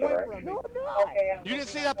trying to get away from me. You didn't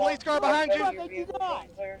see that police car behind you?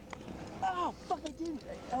 Oh, fuck, I did.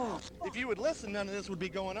 If you would listen, none of this would be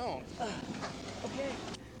going on. Okay.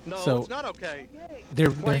 No, So, it's not okay.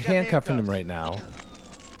 They're Why you got handcuffing him handcuffs? right now.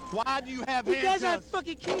 Why do you have You guys handcuffs? are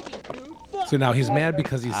fucking kidding, dude. So now he's mad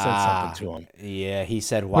because he said something to him. Yeah, he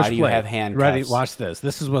said, why Push do you play. have handcuffs? Ready? Watch this.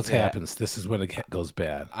 This is what Yeah. happens. This is when it goes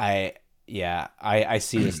bad. I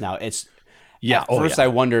see this now. It's Yeah. At first I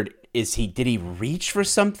wondered, did he reach for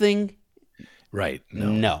something? Right.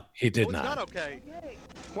 No. He did Well, it's not not. okay.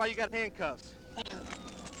 Why you got handcuffs?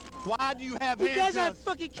 Why do you have handcuffs? Because I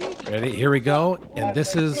fucking keep it. Ready? Here we go. And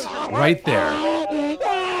this is right there.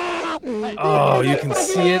 Oh, you can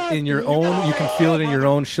see it in your own. You can feel it in your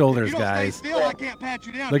own shoulders, guys. I can't pat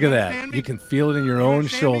you down. Look at that. You can feel it in your own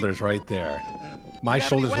shoulders right there. My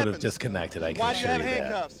shoulders would have disconnected. I can assure you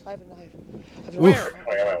that. I have a knife. Oof.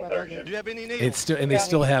 Do you have any needles? It's still, and they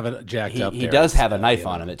still have it jacked up. He there. does have a knife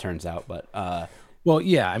on him, it turns out, but well,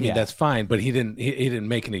 yeah, I mean yeah. that's fine, but he didn't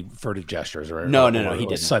make any furtive gestures or no, he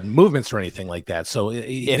didn't. Sudden movements or anything like that. So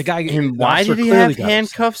the guy. And why did he have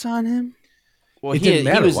handcuffs on him? Well, he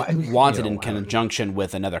was wanted in conjunction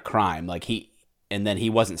with another crime, and then he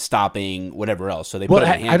wasn't stopping whatever else. So they put him in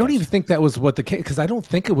handcuffs. I don't even think that was what the case, because I don't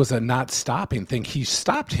think it was a not stopping thing. He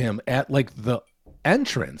stopped him at like the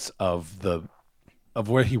entrance of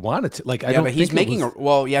where he wanted to. Like, I don't. But he's making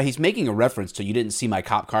he's making a reference to, you didn't see my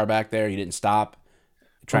cop car back there. You didn't stop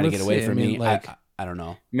trying to get away from me. Like, I don't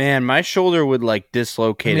know. Man, my shoulder would like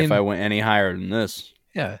dislocate if I went any higher than this.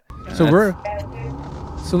 Yeah. So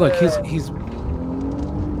look, he's.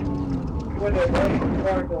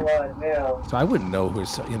 So I wouldn't know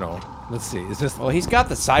who's, let's see. Is this? Well, he's got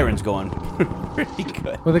the sirens going pretty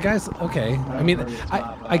good. Well, the guy's okay. I mean,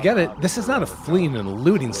 I get it. This is not a fleeing and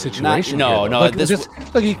looting situation. No.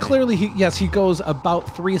 Look, he clearly, he goes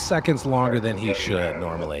about 3 seconds longer than he should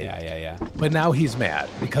normally. Yeah. But now he's mad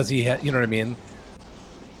because he had, you know what I mean?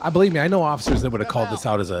 I believe me, I know officers that would have called this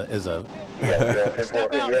out as a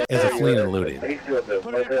fleeing and looting.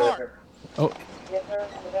 Oh.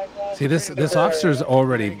 See, this officer's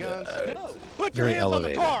already very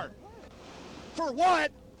elevated. For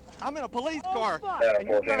what? I'm in a police car. And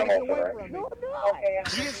you're trying to get away from me. No,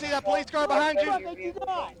 you didn't see that police car behind you?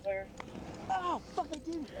 Oh, fuck, I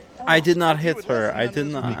didn't. I did not hit her. I did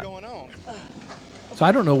not. So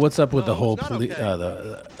I don't know what's up with the whole Why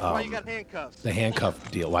you got handcuffs? the handcuff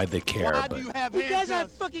deal. Why'd they care? Why do you have because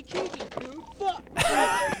handcuffs? I fucking kinky, dude.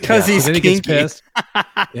 Fuck. Because he's then he kinky. gets pissed.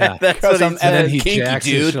 Yeah. That's what I'm he said. And then he kinky, jacks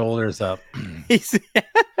dude. his shoulders up. He's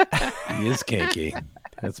He is kinky.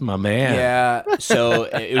 That's my man. Yeah, so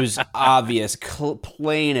it was obvious,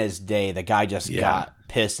 plain as day. The guy just got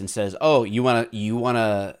pissed and says, "Oh, you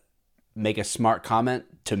wanna make a smart comment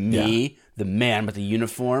to me, the man with the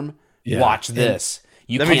uniform? Yeah. Watch this.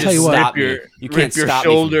 You Let can't me tell you stop what, me. You can't your stop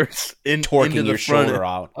shoulders me in, from torquing into the your front shoulder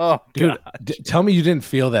out." Oh, Dude, God. tell me you didn't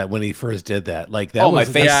feel that when he first did that. Like that. My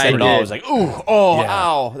face said it all. I was like, "Ooh, oh, Yeah.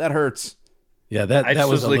 ow, that hurts." Yeah, I that just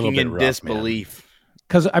was a little looking bit in rough, disbelief.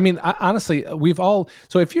 Because I mean, honestly, we've all.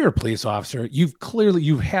 So if you're a police officer,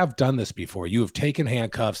 you have done this before. You have taken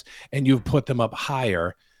handcuffs and you've put them up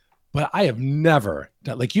higher. But I have never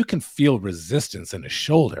done, like, you can feel resistance in a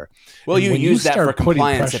shoulder. Well, And you when use that start for putting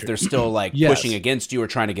compliance pressure- if they're still like Yes. pushing against you or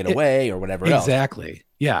trying to get away or whatever else. Exactly.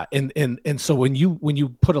 Yeah. And so when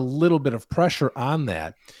you put a little bit of pressure on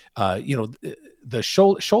that, the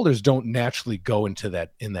shoulders don't naturally go in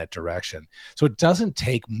that direction. So it doesn't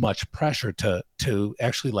take much pressure to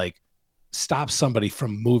actually like stop somebody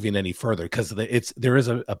from moving any further, because there is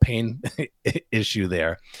a pain issue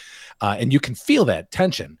there. And you can feel that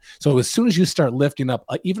tension. So as soon as you start lifting up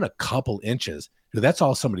even a couple inches, that's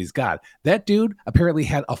all somebody's got. That dude apparently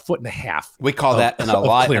had 1.5 feet. We call that an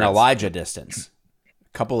Elijah distance.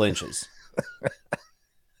 A couple inches.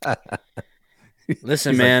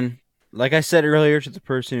 Listen, man. Like I said earlier to the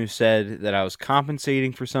person who said that I was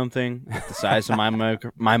compensating for something at the size of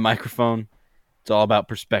my microphone, it's all about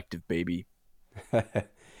perspective, baby. All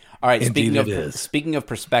right. Indeed Speaking of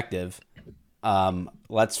perspective,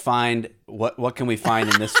 let's find what can we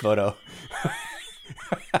find in this photo.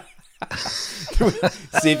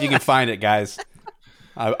 See if you can find it, guys.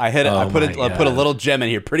 I hit it. I put a little gem in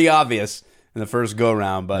here. Pretty obvious in the first go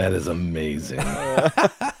round, but That is amazing.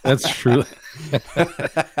 That's true.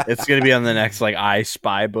 It's gonna be on the next like I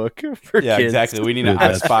Spy book for yeah, kids. exactly. We need an Dude, I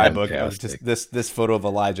that's Spy book of fantastic. just this photo of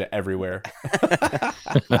Elijah everywhere.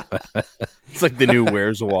 It's like the new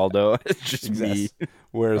Where's Waldo. It's just me.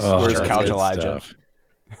 Where's that's Couch good Elijah?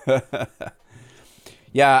 stuff.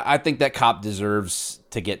 Yeah, I think that cop deserves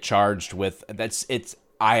to get charged with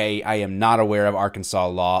I am not aware of Arkansas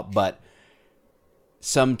law, but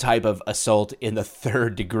some type of assault in the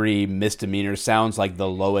 3rd degree misdemeanor sounds like the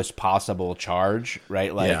lowest possible charge,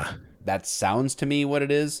 right? Like that sounds to me what it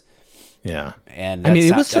is. Yeah. And I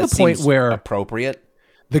mean, it was to the point where appropriate.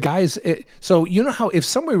 the guys, so you know how if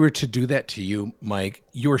somebody were to do that to you, Mike,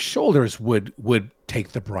 your shoulders would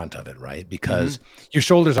take the brunt of it, right? Because your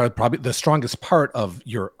shoulders are probably the strongest part of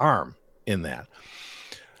your arm in that.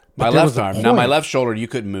 My left arm. Now my left shoulder, you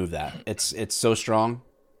couldn't move that. It's so strong.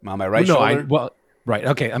 On my right shoulder. Right.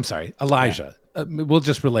 Okay. I'm sorry. Elijah. We'll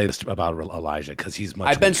just relay this about Elijah because he's much.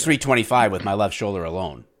 I bench 325 with my left shoulder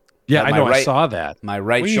alone. Yeah, I know. I saw that. My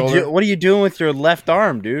right shoulder. What are you doing with your left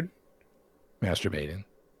arm, dude? Masturbating.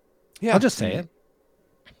 Yeah. I'll just say it.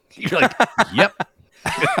 You're like, yep.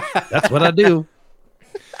 That's what I do.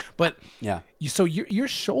 But yeah. So your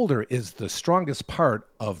shoulder is the strongest part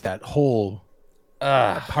of that whole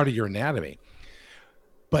part of your anatomy.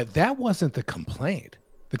 But that wasn't the complaint.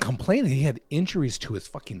 The complaint, he had injuries to his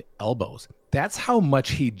fucking elbows. That's how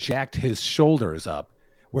much he jacked his shoulders up,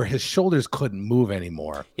 where his shoulders couldn't move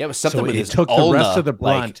anymore. Yeah, it was something with his took ulna, the rest of the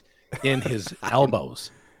brunt in his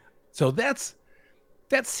elbows. So that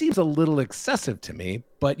seems a little excessive to me.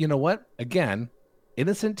 But you know what? Again,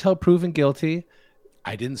 innocent till proven guilty.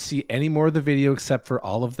 I didn't see any more of the video except for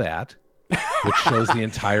all of that, which shows the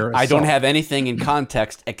entire assault. I don't have anything in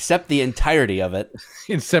context except the entirety of it.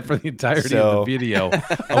 Except for the entirety of the video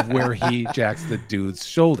of where he jacks the dude's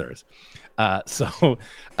shoulders. Man,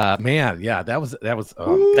 yeah,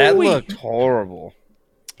 that looked horrible.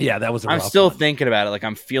 Yeah, that was a I'm rough still one. thinking about it. Like,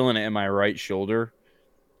 I'm feeling it in my right shoulder.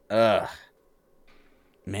 Ugh.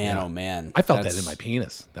 Man, oh man. I felt that in my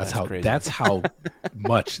penis. That's how crazy. That's how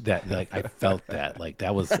much that, like, I felt that. Like,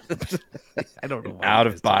 that was I don't know, out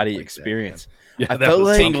of body experience. Yeah, I felt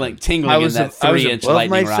like tingling in that 3-inch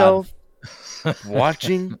lightning myself rod.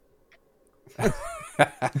 Watching.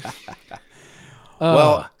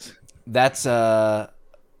 Well, that's that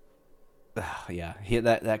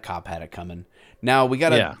cop had it coming. Now we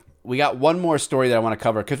got one more story that I want to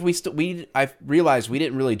cover, because I realized we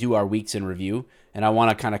didn't really do our weeks in review, and I want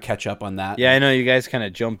to kind of catch up on that. Yeah, I know you guys kind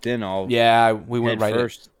of jumped in all. Yeah, we went right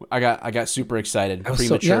first. I got super excited. I was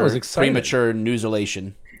excited. Premature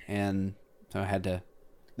newsolation, and so I had to.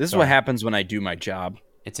 This is what happens when I do my job.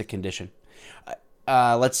 It's a condition.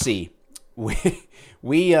 Let's see.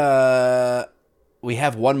 We have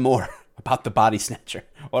one more about the body snatcher.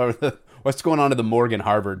 What's going on at the morgue in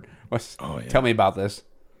Harvard? Tell me about this.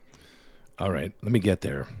 All right, let me get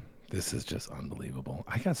there. This is just unbelievable.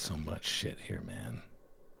 I got so much shit here, man.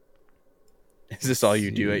 Is this all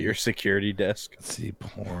you do at your security desk? Let's see,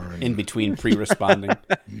 porn. In between pre-responding.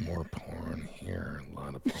 More porn here. A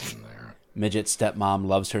lot of porn there. Midget stepmom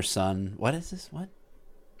loves her son. What is this? What?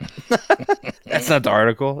 That's not the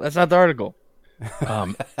article. All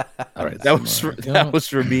right. That was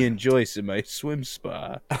for me and Joyce in my swim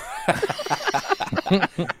spa.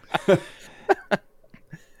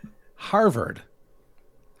 Harvard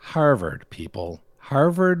people.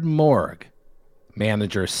 Harvard morgue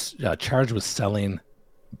manager charged with selling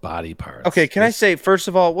body parts. Okay, can I say, first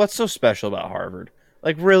of all, what's so special about Harvard?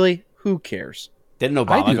 Like, really? Who cares? Didn't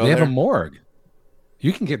Obama I do. go They there? have a morgue.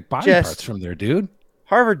 You can get body parts from there, dude.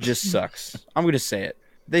 Harvard just sucks. I'm going to say it.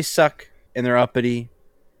 They suck, and they're uppity.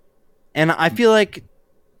 And I feel like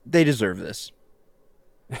they deserve this.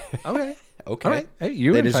 Okay. Okay. All right.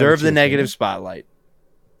 Hey, they deserve the negative spotlight.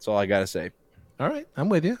 That's all I got to say. All right. I'm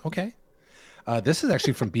with you. Okay. This is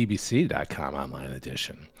actually from BBC.com online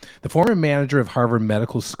edition. The former manager of Harvard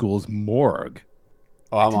Medical School's morgue.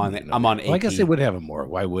 Oh, I'm on AP. Well, I guess they would have a morgue.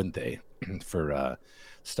 Why wouldn't they? For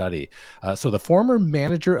study. So the former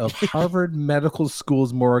manager of Harvard Medical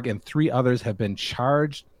School's morgue and 3 others have been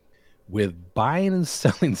charged with buying and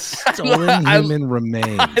selling stolen human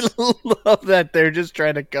remains. I love that they're just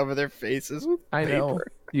trying to cover their faces with paper. I know.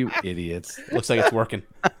 You idiots. Looks like it's working.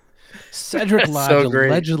 Cedric Lodge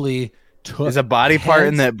allegedly took... Is a body part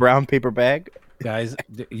in that brown paper bag? Guys,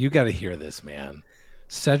 you got to hear this, man.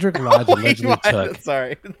 Cedric Lodge allegedly took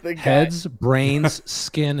heads, brains,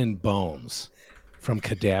 skin, and bones from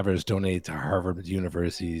cadavers donated to Harvard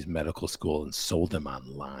University's medical school and sold them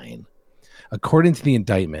online. According to the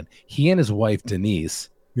indictment, he and his wife Denise,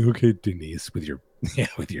 okay, Denise, with your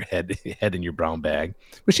head in your brown bag.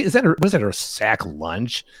 Was that her sack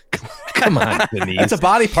lunch? Come on, Denise. That's a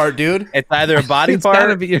body part, dude. It's either a body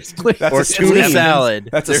part or tuna salad.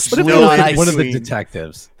 That's a one of the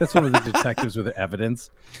detectives. That's one of the detectives with the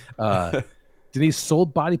evidence. Denise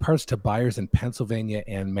sold body parts to buyers in Pennsylvania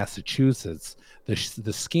and Massachusetts.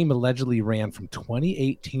 The scheme allegedly ran from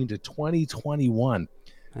 2018 to 2021.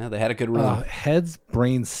 Yeah, they had a good run. Heads,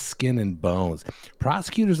 brains, skin, and bones.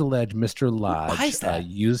 Prosecutors allege Mr. Lodge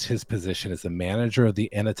used his position as the manager of the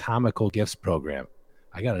anatomical gifts program.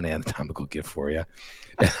 I got an anatomical gift for you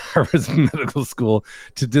at Harvard's medical school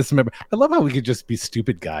to dismember. I love how we could just be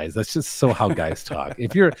stupid guys. That's just so how guys talk.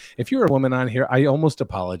 If you're a woman on here, I almost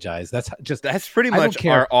apologize. That's pretty much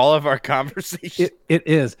all of our conversation. It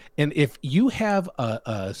is. And if you have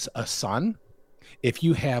a son, if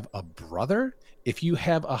you have a brother, if you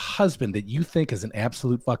have a husband that you think is an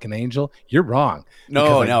absolute fucking angel, you're wrong.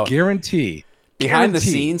 No. I guarantee. Behind the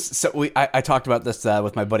scenes, so I talked about this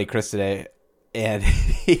with my buddy Chris today, and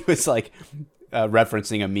he was like,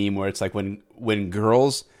 referencing a meme where it's like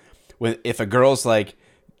if a girl's like,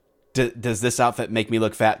 does this outfit make me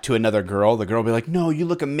look fat to another girl? The girl will be like, no, you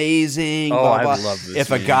look amazing. Oh, blah, blah. I love this.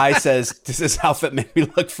 If meme. a guy says, does this outfit make me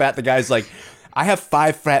look fat? The guy's like, I have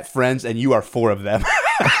 5 fat friends and you are 4 of them.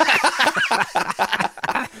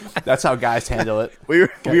 That's how guys handle it. We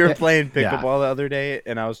were playing pickleball the other day,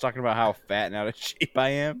 and I was talking about how fat and out of shape I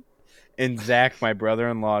am. And Zach, my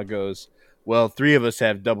brother-in-law, goes, well, 3 of us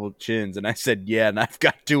have double chins. And I said, yeah, and I've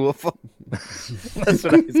got 2 of them. That's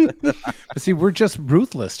what I said. But see, we're just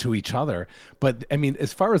ruthless to each other. But I mean,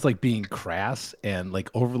 as far as like being crass and like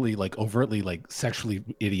overtly like sexually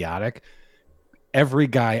idiotic, every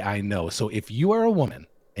guy I know. So if you are a woman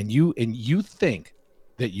and you think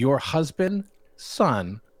that your husband,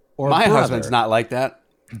 son, or my brother husband's not like that.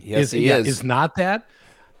 Yes, he is. Is not that.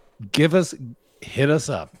 Hit us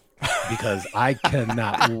up. Because I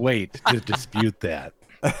cannot wait to dispute that.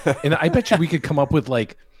 And I bet you we could come up with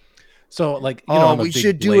like, so like, you know, we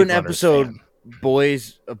should do an episode, fan.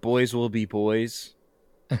 Boys will be boys.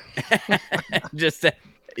 Just to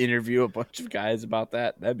interview a bunch of guys about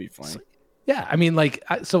that. That'd be funny. Yeah, I mean, like,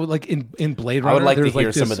 so like in Blade Runner, I would like to hear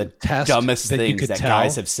like some of the dumbest things that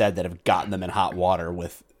guys have said that have gotten them in hot water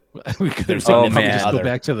with. We could just go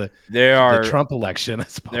back to the Trump election, I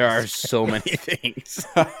suppose. There are so many things.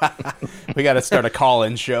 We got to start a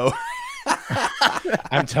call-in show.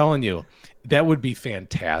 I'm telling you, that would be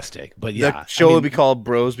fantastic. But yeah, the show would be called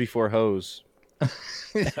Bros Before Hoes.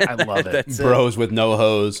 I love it. Bros with no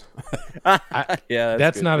hose. Yeah,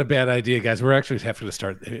 that's not a bad idea, guys. We're actually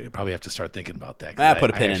probably have to start thinking about that. Put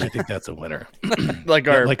a pin in it. I think that's a winner. like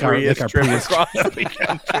our Prius trip across the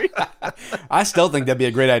country. I still think that'd be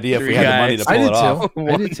a great idea if we had the money to pull it off.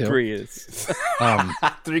 One Prius.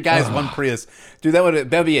 3 guys, 1 Prius. Dude,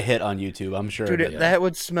 that'd be a hit on YouTube, I'm sure. Dude, that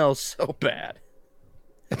would smell so bad.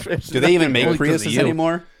 Do they even make Priuses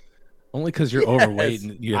anymore? Only because you're overweight.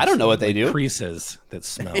 And you I don't know what they do. Creases that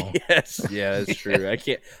smell. Yes, yeah, that's true. I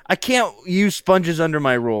can't use sponges under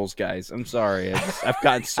my rolls, guys. I'm sorry. I've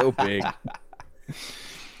gotten so big.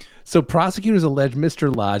 So prosecutors allege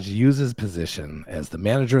Mr. Lodge used his position as the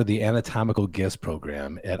manager of the anatomical gifts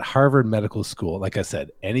program at Harvard Medical School. Like I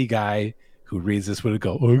said, any guy who reads this would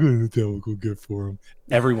go, "Oh, I got an anatomical gift for him."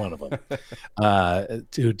 Every one of them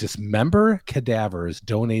to dismember cadavers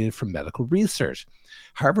donated for medical research.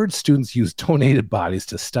 Harvard students use donated bodies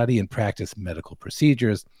to study and practice medical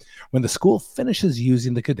procedures. When the school finishes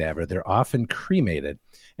using the cadaver, they're often cremated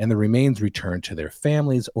and the remains returned to their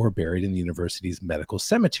families or buried in the university's medical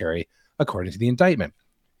cemetery, according to the indictment.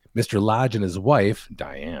 Mr. Lodge and his wife,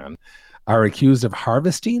 Diane, are accused of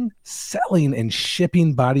harvesting, selling, and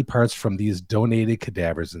shipping body parts from these donated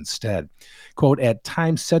cadavers instead. Quote, at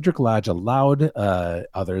times, Cedric Lodge allowed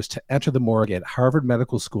others to enter the morgue at Harvard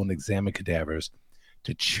Medical School and examine cadavers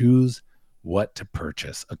to choose what to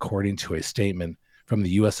purchase, according to a statement from the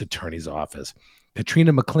U.S. Attorney's Office.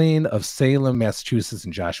 Katrina McLean of Salem, Massachusetts,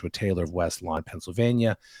 and Joshua Taylor of West Lawn,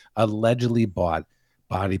 Pennsylvania, allegedly bought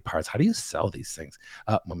body parts. How do you sell these things?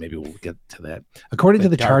 Well, maybe we'll get to that. According to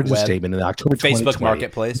the charges statement in October 2020, Facebook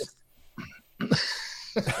Marketplace,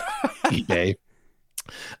 eBay,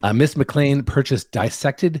 Miss McLean purchased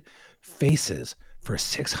dissected faces for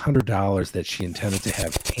 $600 that she intended to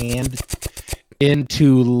have tanned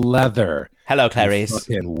into leather. Hello, Clarice.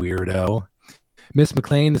 Fucking weirdo. Miss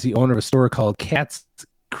McLean is the owner of a store called Cat's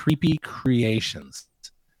Creepy Creations.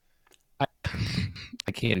 I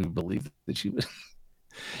can't even believe that she was.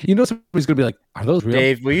 You know, somebody's gonna be like, "Are those real?"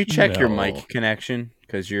 Dave, will you check your mic connection?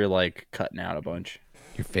 Because you're like cutting out a bunch.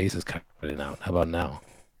 Your face is cutting out. How about now?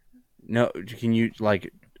 No, can you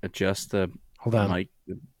like adjust the mic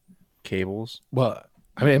cables? Well,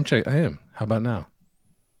 I mean, I am. How about now?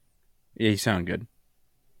 Yeah, you sound good.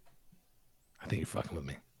 I think you're fucking with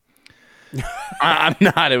me. I'm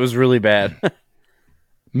not. It was really bad.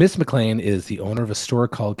 Miss McLean is the owner of a store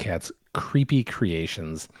called Cat's Creepy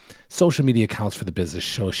Creations. Social media accounts for the business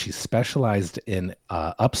show she specialized in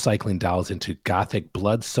upcycling dolls into gothic,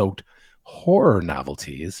 blood-soaked horror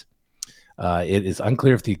novelties. It is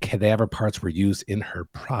unclear if the cadaver parts were used in her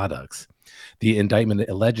products. The indictment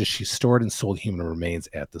alleges she stored and sold human remains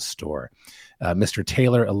at the store. Mr.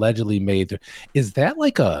 Taylor allegedly made... Is that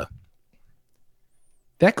like a...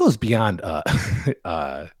 That goes beyond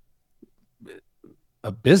a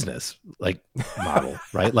business like model,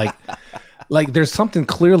 right? Like there's something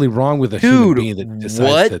clearly wrong with a human being that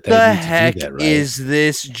decides that they what the need to heck do that, right? is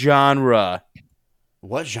this genre?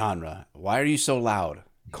 What genre? Why are you so loud?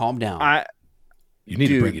 Calm down. You need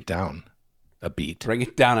to bring it down a beat. Bring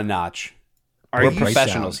it down a notch. Are We're you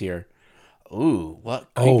professionals here. Ooh, what?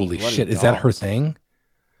 Holy shit! Is that her thing?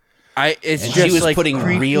 She was putting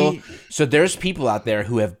creepy. real. So there's people out there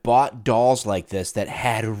who have bought dolls like this that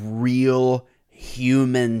had real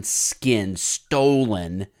human skin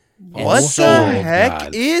stolen What the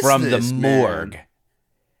heck is from this, the morgue. man?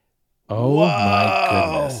 Oh my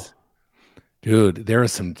goodness, dude! There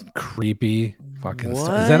is some creepy fucking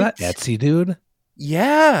stuff. Is that not Etsy, dude?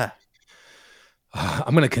 Yeah.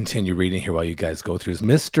 I'm gonna continue reading here while you guys go through this.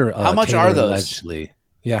 Mr. How much Taylor are those? Allegedly,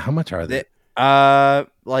 yeah, how much are they?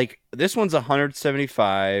 Like this one's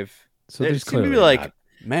 175. So there's clearly clearly like not.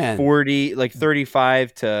 Man, 40, like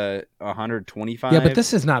 35 to 125. Yeah, but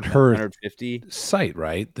this is not her 150 site,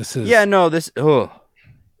 right? This is no. This oh,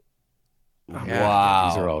 wow.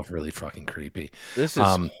 These are all really fucking creepy. This is.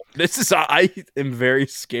 I am very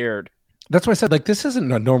scared. That's why I said, like, this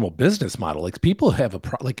isn't a normal business model. Like, people have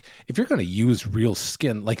like, if you're going to use real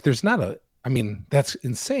skin, like, there's not a. I mean, that's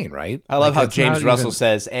insane, right? I love like, how James Russell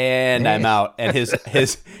says, "And I'm out," and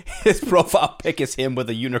his profile pic is him with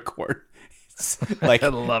a unicorn, like I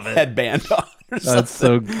love it. headband on. Or That's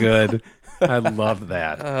so good. I love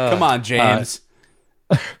that. Come on, James.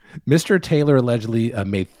 Mr. Taylor allegedly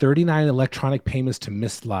made 39 electronic payments to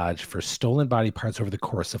Miss Lodge for stolen body parts over the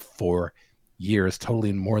course of 4 years,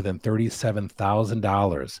 totaling more than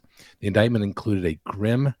 $37,000. The indictment included a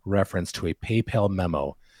grim reference to a PayPal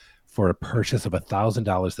memo for a purchase of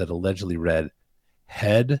 $1,000 that allegedly read,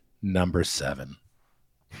 "Head number 7.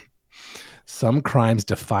 Some crimes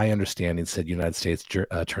defy understanding," said United States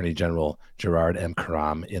Attorney General Gerard M.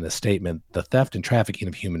 Karam in a statement. "The theft and trafficking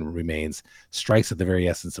of human remains strikes at the very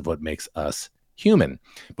essence of what makes us human."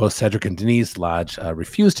 Both Cedric and Denise Lodge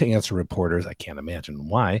refused to answer reporters, I can't imagine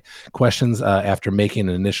why, questions after making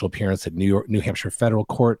an initial appearance at New Hampshire Federal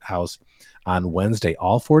Courthouse on Wednesday.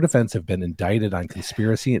 All 4 defendants have been indicted on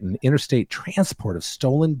conspiracy and interstate transport of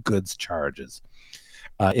stolen goods charges.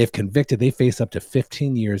 If convicted, they face up to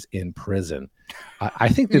 15 years in prison. I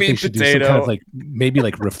think that they should do some kind of like maybe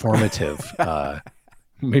like reformative,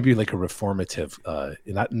 maybe like a reformative.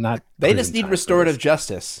 Not. They just need restorative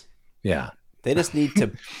justice. Yeah, they just need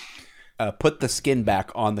to put the skin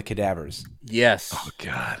back on the cadavers. Yes. Oh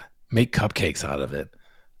God, make cupcakes out of it.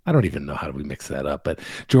 I don't even know how we mix that up. But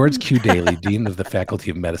George Q. Daly, dean of the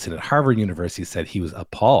Faculty of Medicine at Harvard University, said he was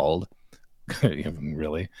appalled.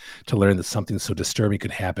 Really, to learn that something so disturbing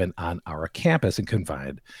could happen on our campus, and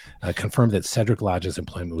confirmed that Cedric Lodge's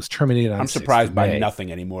employment was terminated on I'm surprised 6th by May.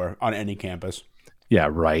 Nothing anymore on any campus. Yeah,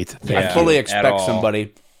 right. I fully expect somebody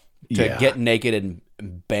to Yeah. get naked and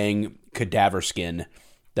bang cadaver skin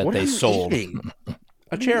that What they are you sold. eating?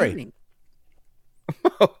 A cherry.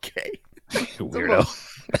 Okay. Weirdo.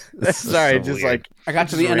 Sorry, so just weird. like I got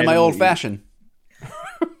to the end of my old fashioned.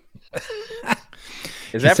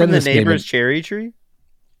 Is He that said from the this neighbor's statement- cherry tree?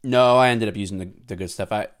 No, I ended up using the good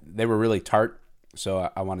stuff. They were really tart, so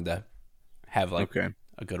I wanted to have like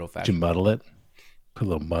a good old Did you fashioned. muddle it? Put a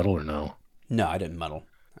little muddle or no? No, I didn't muddle.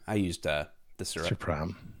 I used the It's syrup. your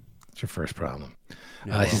problem. It's your first problem.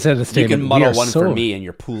 No. He said in a You statement, can "We muddle are one so-" for me in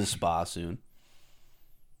your pool spa soon.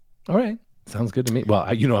 All right. Sounds good to me. Well,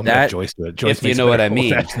 I'm going to That- have Joyce do it. Joyce If you makes know what better I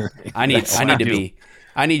mean. old-fashioned than me. I need That's what I do.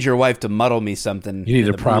 I need your wife to muddle me something. You need in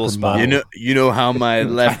a the proper pool spa. muddle. You know how my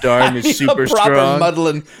left arm I is need super a proper strong.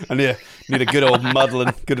 muddling. I need a good old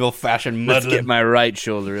muddling, good old fashioned Let's muddling. get my right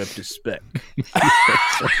shoulder up to spec.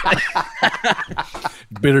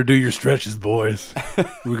 Better do your stretches, boys.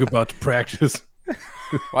 We're about to practice.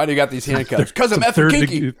 Why do you got these handcuffs? Because I'm Some effing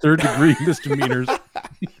kinky. third degree misdemeanors.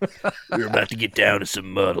 We're about to get down to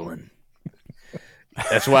some muddling.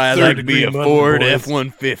 That's why I Third like to be degree a muddling, Ford boys.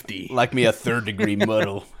 F-150. Like me a third degree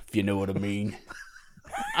muddle, if you know what I mean.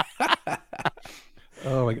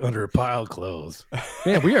 Oh, like under a pile of clothes.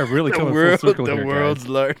 Man, we are really coming full circle The here, world's guys.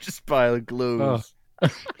 largest pile of clothes.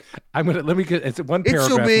 Let me get, it's one It's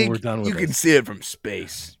paragraph so big, and we're done with you it. can see it from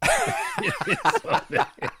space.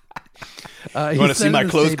 You want to see my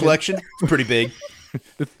clothes collection? It's pretty big.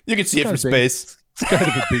 You can see it from Kinda big. space. It's kind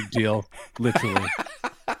of a big deal, literally.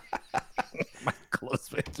 My clothes,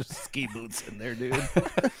 there's ski boots in there, dude.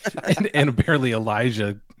 and apparently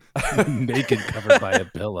Elijah naked, covered by a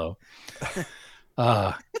pillow.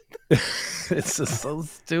 It's just so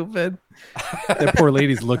stupid. That poor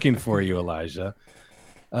lady's looking for you, Elijah.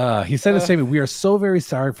 He said in a statement, "We are so very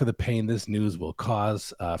sorry for the pain this news will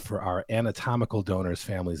cause for our anatomical donors,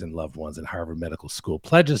 families, and loved ones in Harvard Medical School.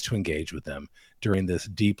 Pledges to engage with them during this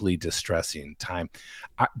deeply distressing time."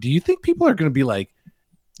 Do you think people are going to be like,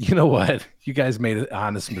 you know what? You guys made an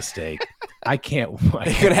honest mistake. I can't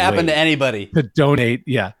It could happen to anybody. to donate.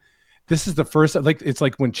 Yeah. this is the first, like, it's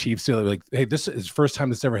like when Chiefs say, like, hey, this is the first time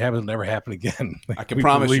this ever happened. It'll never happen again. Like, I can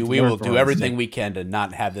promise you, we will do everything we can to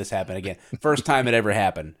not have this happen again. First time it ever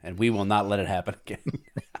happened, and we will not let it happen again.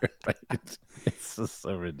 It's just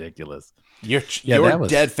so ridiculous. Your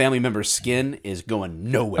dead family member's skin is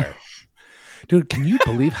going nowhere. Dude, can you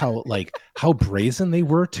believe how brazen they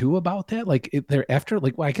were too about that? Like they're after,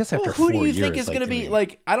 like, well, I guess after 4 years. Who do you think is going to be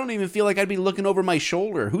like? I don't even feel like I'd be looking over my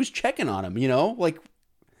shoulder. Who's checking on him? You know, like.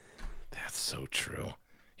 That's so true.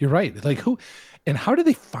 You're right. Like who, and how did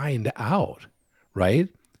they find out? Right?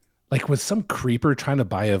 Like was some creeper trying to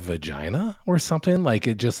buy a vagina or something? Like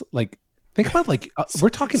it just like. Think about we're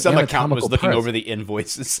talking. Some accountant was looking over the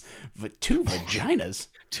invoices. But 2 vaginas.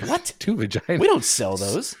 What? 2 vaginas? We don't sell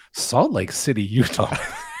those. Salt Lake City, Utah.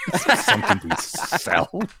 Is that something we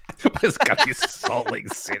sell? It's got to be Salt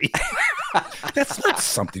Lake City. That's not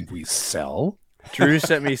something we sell. Drew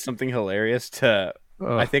sent me something hilarious to.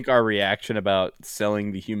 I think our reaction about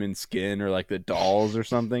selling the human skin or like the dolls or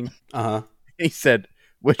something. He said,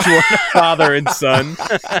 which one, father and son?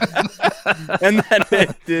 And then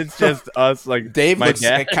it's just us, like Dave looks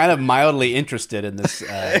kind of mildly interested in this.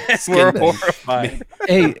 We're horrified.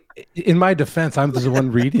 Hey, in my defense, I'm the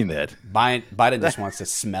one reading it. Biden just wants to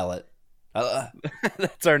smell it.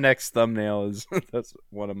 That's our next thumbnail. That's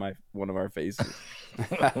one of our faces.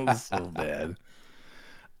 So bad.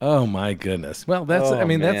 Oh my goodness. Well, that's it. I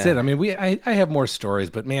mean, I have more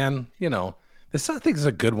stories, but man, you know. This I think is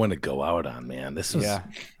a good one to go out on, man. That's going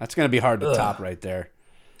to be hard to top right there.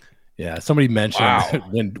 Yeah, somebody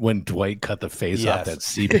mentioned when Dwight cut the face off that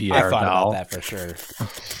CPR I thought doll. about that for sure.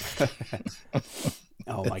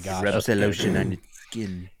 Oh my gosh. Rub the lotion on your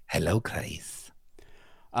skin. Hello, Chris.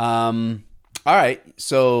 All right,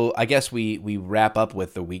 so I guess we wrap up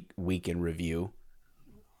with the week in review.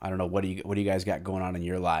 I don't know, what do you guys got going on in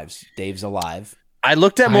your lives? Dave's alive. I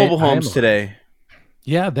looked at mobile homes today.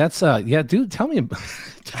 Yeah, that's dude. Tell me a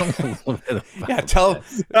little bit about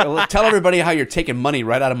tell everybody how you're taking money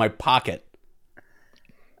right out of my pocket.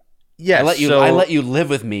 Yeah, I let you live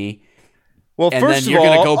with me. Well, and first then of you're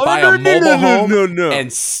all, gonna go buy a mobile home no.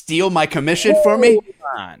 and steal my commission for me.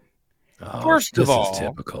 First of all,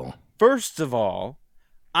 typical. First of all,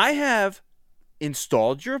 I have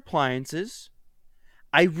installed your appliances.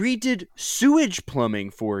 I redid sewage plumbing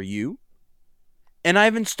for you, and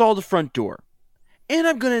I've installed a front door. And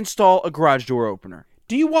I'm going to install a garage door opener.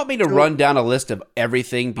 Do you want me to run down a list of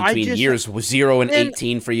everything between years 0 and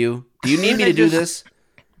 18 for you? Do you need me to do this?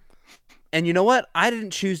 And you know what? I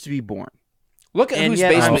didn't choose to be born. Look at whose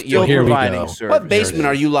basement you're providing. What basement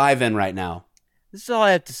are you live in right now? This is all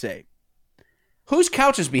I have to say. Whose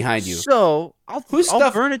couch is behind you? So I'll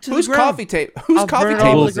burn it to the ground. Coffee table? Whose coffee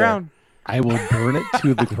table is there? I will burn it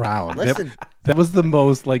to the ground. Listen. That was the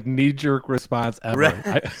most knee-jerk response ever.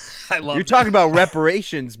 I love You're talking about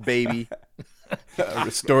reparations, baby.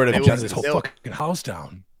 Restorative justice. Whole fucking house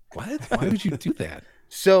down. What? Why would you do that?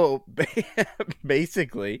 So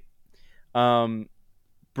basically,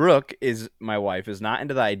 Brooke my wife is not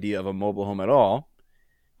into the idea of a mobile home at all,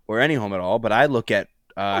 or any home at all. But I look at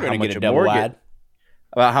how much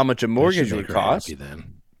a mortgage would cost,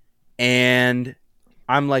 and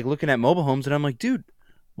I'm like looking at mobile homes, and I'm like, dude,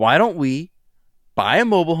 why don't we buy a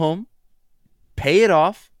mobile home, pay it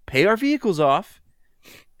off, pay our vehicles off,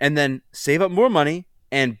 and then save up more money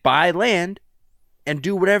and buy land and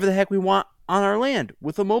do whatever the heck we want on our land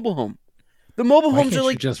with a mobile home. The mobile homes are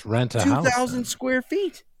like just rent a house, 2,000 square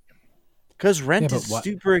feet. Because rent is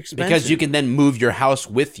super expensive. Because you can then move your house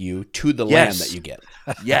with you to the land that you get.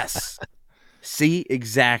 Yes. See,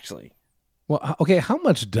 exactly. Well, okay, how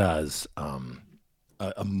much does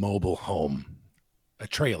a mobile home, a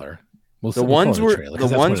trailer? The ones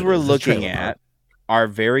we're looking at are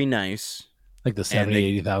very nice. Like the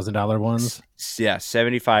 $70,000-$80,000 ones? Yeah,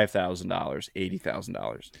 $75,000,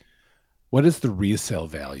 $80,000. What is the resale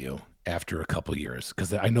value after a couple years?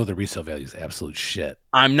 Because I know the resale value is absolute shit.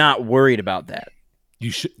 I'm not worried about that.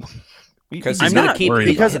 You should. Because I'm not worried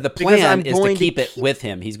because the plan is to keep it with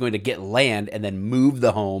him. He's going to get land and then move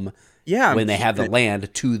the home when they have the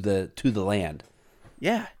land to the land.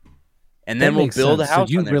 Yeah. And then we'll build a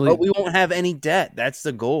house on there. But we won't have any debt. That's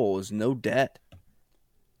the goal, is no debt.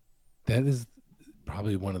 That is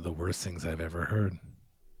probably one of the worst things I've ever heard.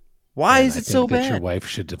 Why is it so bad? Your wife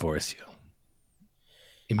should divorce you.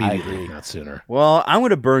 Immediately, not sooner. Well, I'm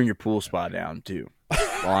going to burn your pool spa down, too.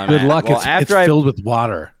 Good luck. It's filled with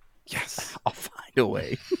water. Yes. I'll find a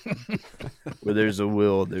way. Where there's a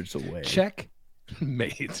will, there's a way. Check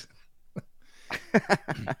mate.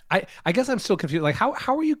 I guess I'm still confused. Like, how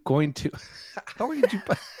are you going to?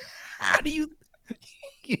 How do you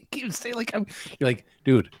keep saying you're like,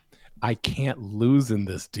 dude? I can't lose in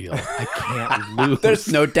this deal. I can't lose. There's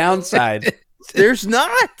no downside. There's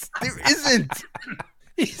not. There isn't.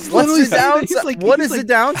 What's the downside? What is the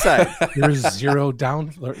downside? There's zero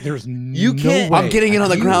down. There's you no can't. way. I'm getting in on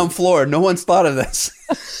the ground floor. No one's thought of this.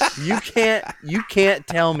 You can't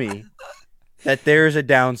tell me that there is a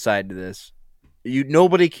downside to this.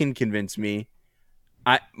 Nobody can convince me.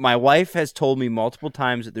 My wife has told me multiple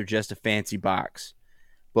times that they're just a fancy box,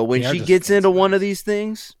 but when she gets into one of these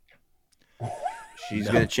things, she's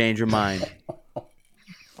gonna change her mind.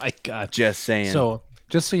 My God, just saying. So,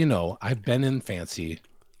 just so you know, I've been in fancy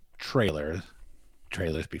trailers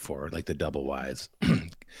before, like the double wides.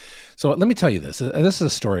 So let me tell you this. This is a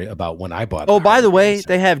story about when I bought. Oh, by the way,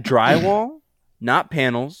 they have drywall, not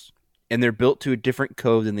panels, and they're built to a different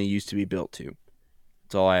code than they used to be built to.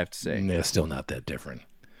 That's all I have to say. They're still not that different.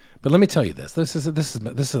 But let me tell you this. This is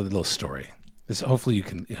a little story. Hopefully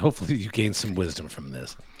you gain some wisdom from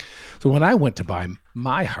this. So when I went to buy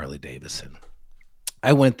my Harley Davidson,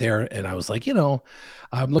 I went there and I was like,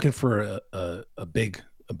 I'm looking for a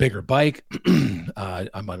bigger bike.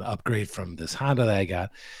 I'm going to upgrade from this Honda that I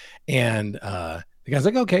got. And the guy's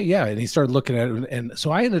like, okay, yeah. And he started looking at it. And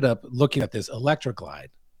so I ended up looking at this Electra Glide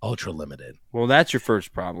Ultra Limited. Well, that's your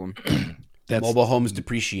first problem. Mobile homes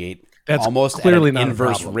depreciate. That's almost clearly at an not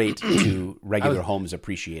inverse rate to regular homes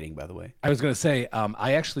appreciating, by the way. I was going to say,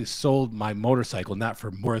 I actually sold my motorcycle not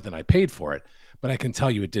for more than I paid for it, but I can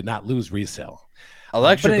tell you it did not lose resale.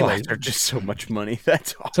 Electric glides are just so much money.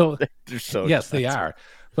 That's all. So they're so yes, expensive. they are.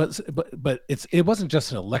 But it wasn't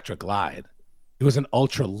just an Electric Glide. It was an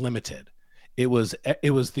Ultra Limited. It was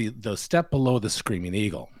the step below the Screaming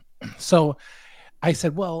Eagle. So I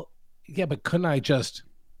said, well, yeah, but couldn't I just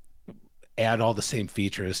add all the same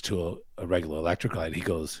features to a regular Electric Glide? He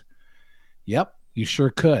goes, yep, you sure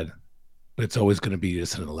could, but it's always going to be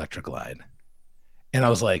just an Electric Glide. And I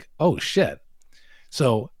was like, oh shit.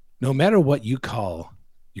 So no matter what you call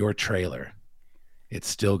your trailer, it's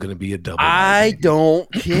still going to be a double. I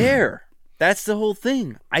don't care. That's the whole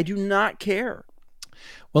thing. I do not care.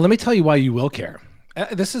 Well, let me tell you why you will care.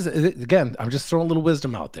 This is, again, I'm just throwing a little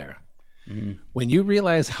wisdom out there. Mm-hmm. When you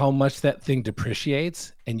realize how much that thing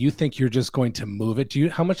depreciates and you think you're just going to move it,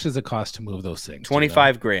 how much does it cost to move those things?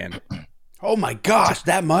 $25,000. Oh my gosh,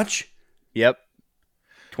 that much? Yep.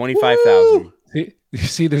 25,000.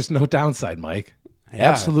 See, there's no downside, Mike. Yeah.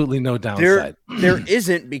 Absolutely no downside. There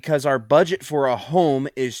isn't, because our budget for a home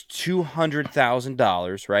is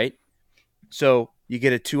 $200,000, right? So you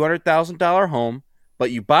get a $200,000 home,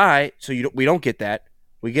 but you buy, we don't get that.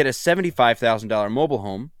 We get a $75,000 mobile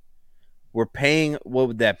home. We're paying, what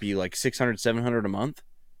would that be, like $600, $700 a month?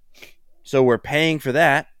 So we're paying for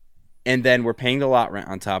that, and then we're paying the lot rent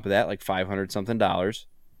on top of that, like $500 something.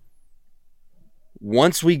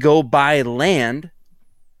 Once we go buy land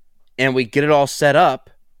and we get it all set up,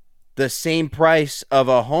 the same price of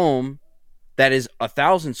a home that is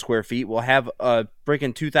 1,000 square feet will have a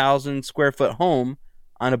freaking 2,000 square foot home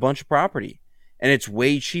on a bunch of property. And it's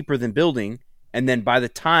way cheaper than building. And then by the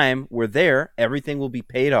time we're there, everything will be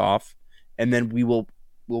paid off. And then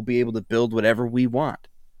we'll be able to build whatever we want.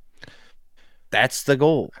 That's the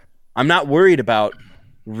goal. I'm not worried about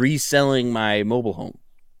reselling my mobile home.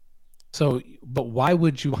 So, but why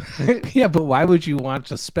would you? Yeah, but why would you want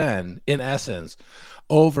to spend, in essence,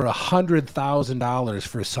 over $100,000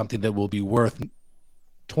 for something that will be worth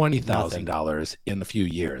 $20,000 in a few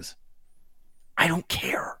years? I don't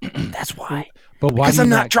care. That's why. But why? Because I'm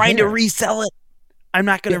not trying to resell it. I'm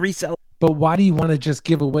not going to resell it. But why do you want to just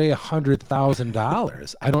give away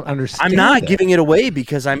 $100,000? I don't understand. I'm not giving it away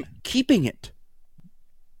because I'm keeping it.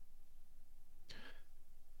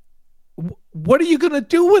 What are you gonna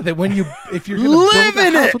do with it if you're gonna live build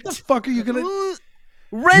in house, it? What the fuck are you gonna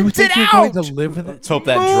rent it out? Going to live with it? Let's hope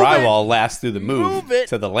that drywall lasts through the move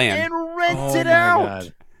to the land and rent it out.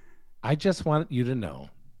 God. I just want you to know,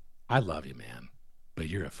 I love you, man, but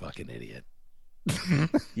you're a fucking idiot.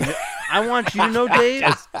 I want you to know, Dave.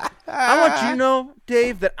 I want you to know,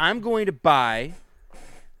 Dave, that I'm going to buy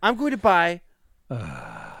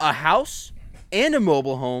a house and a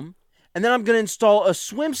mobile home. And then I'm going to install a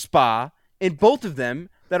swim spa in both of them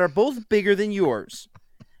that are both bigger than yours.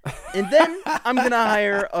 And then I'm going to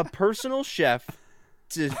hire a personal chef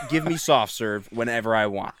to give me soft serve whenever I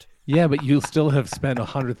want. Yeah, but you'll still have spent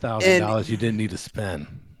 $100,000 you didn't need to spend.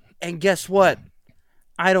 And guess what?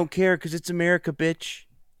 I don't care because it's America, bitch.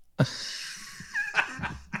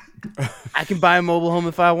 I can buy a mobile home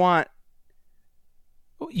if I want.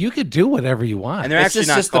 You could do whatever you want. And it's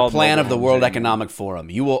just the plan of the World Economic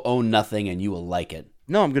Forum. You will own nothing and you will like it.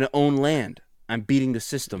 No, I'm going to own land. I'm beating the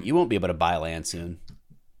system. You won't be able to buy land soon.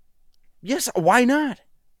 Yes, why not?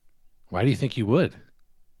 Why do you think you would?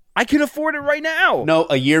 I can afford it right now. No,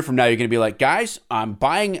 a year from now, you're going to be like, guys, I'm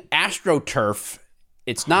buying AstroTurf.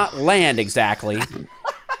 It's not land exactly. And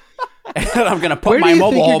I'm going to put my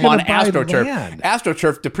mobile home on AstroTurf. Land?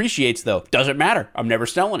 AstroTurf depreciates, though. Doesn't matter. I'm never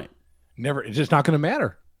selling it. Never. It's just not going to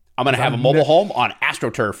matter. I'm going to have a mobile home on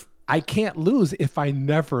AstroTurf. I can't lose if I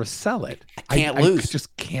never sell it. I can't lose. I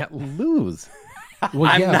just can't lose.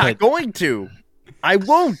 Well, I'm not going to. I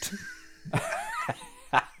won't.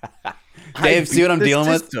 Dave, see what I'm dealing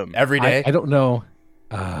with every day? I don't know.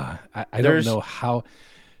 I don't know how.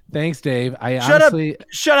 Thanks, Dave.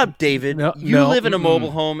 Shut up, David. You live in a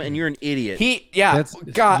mobile home and you're an idiot.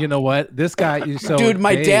 God. You know what? This guy. So, dude,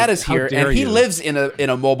 my dad is here and he you? lives in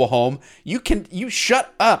a mobile home. You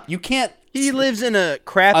shut up. You can't. He lives in a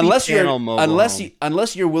crappy mobile home.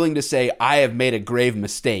 Unless you're willing to say I have made a grave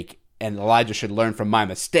mistake and Elijah should learn from my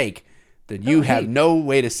mistake, then you have no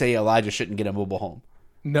way to say Elijah shouldn't get a mobile home.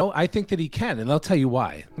 No, I think that he can, and I'll tell you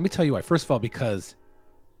why. Let me tell you why. First of all, because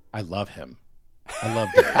I love him. I love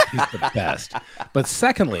him. He's the best. But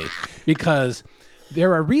secondly, because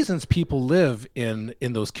there are reasons people live in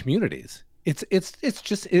those communities. It's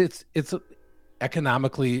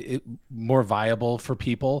economically more viable for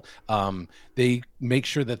people. They make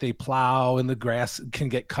sure that they plow and the grass can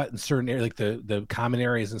get cut in certain areas, like the common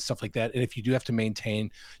areas and stuff like that. And if you do have to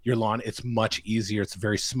maintain your lawn, it's much easier. It's a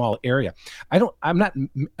very small area. I'm not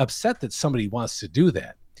upset that somebody wants to do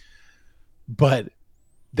that, but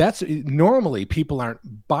that's normally people aren't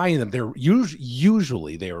buying them. They're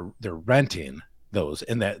usually they're renting those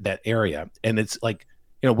in that area. And it's like,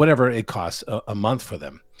 whatever it costs a month for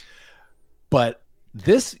them. But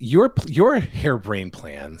your harebrained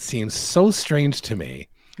plan seems so strange to me.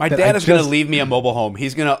 My dad is going to leave me a mobile home.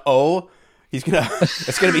 It's going to be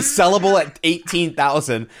sellable at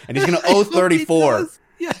 $18,000 and he's going to owe $34,000.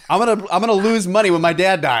 Yeah. I'm going to lose money when my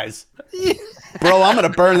dad dies. Yeah. Bro, I'm going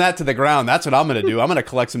to burn that to the ground. That's what I'm going to do. I'm going to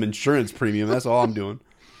collect some insurance premium. That's all I'm doing.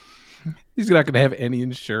 He's not going to have any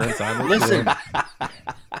insurance on it. Listen,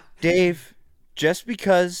 Dave, just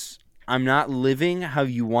because I'm not living how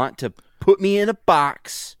you want to put me in a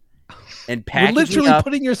box and package You're literally me up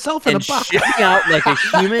putting yourself in a box. ship me out like a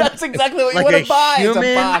human. That's exactly what you want to buy. It's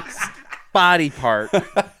a box. Body part.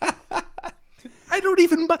 I don't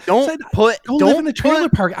even. Don't live in a trailer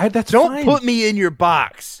park. That's don't fine. put me in your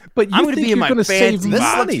box. But you I'm going to think be in you're my going to save fancy box.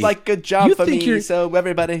 money? This looks like good job for me. So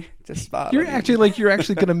everybody, just follow You're me.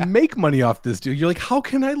 actually going to make money off this, dude. You're like, how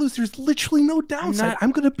can I lose? There's literally no downside.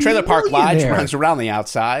 I'm going to be Trailer Park Lodge runs around the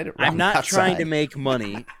outside. I'm not trying to make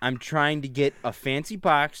money. I'm trying to get a fancy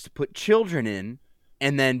box to put children in,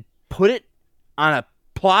 and then put it on a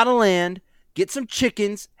plot of land. Get some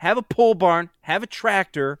chickens. Have a pole barn. Have a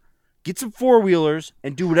tractor. Get some four-wheelers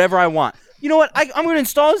and do whatever I want. You know what? I'm going to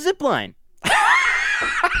install a zip line.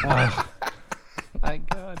 Oh, my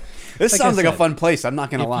God. This sounds like a fun place. I'm not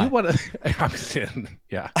going to lie. You wanna,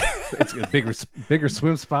 yeah. It's a bigger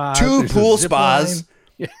swim spot. Two pool spas.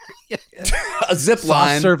 Yeah. A zip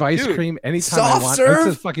line. Soft serve ice cream anytime I want.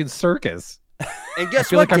 It's a fucking circus. And guess I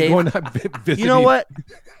feel what, like Dave? I'm going to visiting, you know what?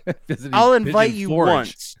 I'll invite Pigeon you Forge.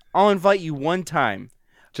 once. I'll invite you one time.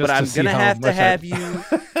 Just but I'm to going to see how have you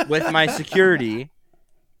with my security,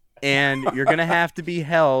 and you're going to have to be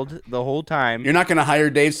held the whole time. You're not going to hire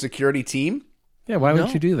Dave's security team? Yeah, why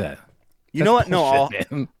would you do that? You know what? Bullshit,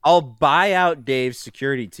 No, I'll buy out Dave's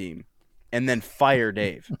security team and then fire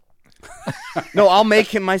Dave. No, I'll make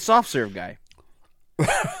him my soft serve guy.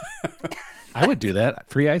 I would do that.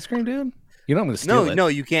 Free ice cream, dude? You know I'm going to steal it. No,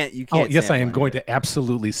 you can't. You Oh, can't. yes, I am going to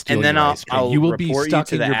absolutely steal and then your I'll, ice cream. I'll You will be report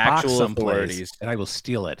stuck you to in the your box actual someplace, authorities. and I will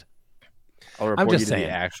steal it. I'll report I'm just you to saying.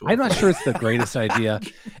 the actual I'm not sure it's the greatest idea,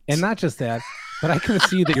 and not just that, but I can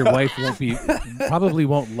see that your wife probably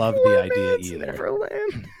won't love the idea either.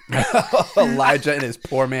 Neverland. Elijah and his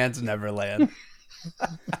poor man's Neverland.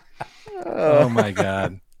 Oh my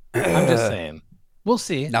God! I'm just saying. We'll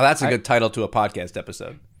see. Now that's a good title to a podcast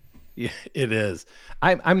episode. Yeah, it is.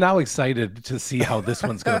 I'm now excited to see how this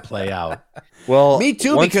one's going to play out. Well, me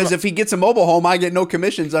too, because if he gets a mobile home, I get no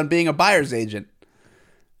commissions on being a buyer's agent.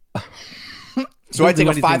 So I take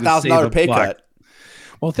a $5,000 pay cut.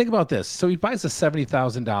 Well, think about this. So he buys a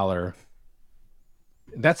 $70,000.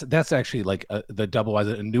 That's actually like the double as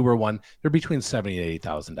a newer one. They're between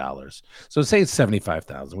 $70,000 and $80,000. So say it's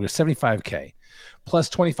 $75,000. We're $75K plus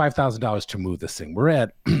 $25,000 to move this thing. We're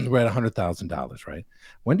at $100,000, right?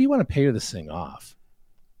 When do you want to pay this thing off?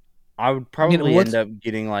 I would probably end up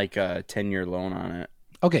getting like a 10-year loan on it.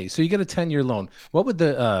 Okay, so you get a 10-year loan. What would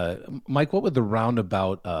the Mike? What would the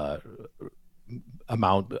roundabout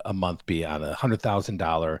amount a month be on a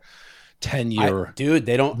 $100,000 10-year? Dude,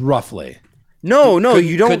 they don't roughly. No,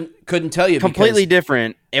 you don't. Couldn't tell you. Completely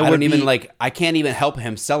different. It I would don't even be, I can't even help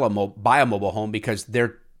him buy a mobile home because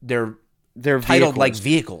they're titled vehicles. like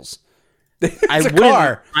vehicles.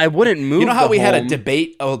 I wouldn't move. You know how we had a home.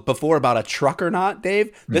 debate before about a truck or not,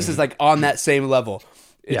 Dave? This is like on that same level.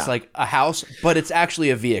 It's like a house, but it's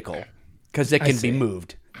actually a vehicle because it can be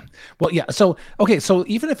moved. Well, yeah. So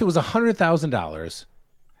even if it was $100,000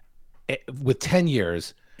 with 10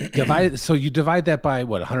 years, you divide that by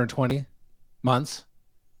what, 120 months?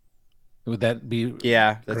 Would that be?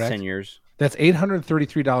 Yeah, that's correct? 10 years. That's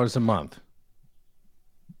 $833 a month.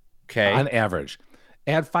 Okay. On average.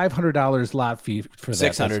 Add $500 lot fee for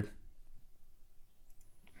that. $600.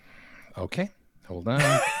 Okay. Hold on.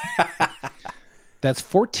 That's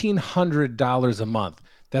 $1,400 a month.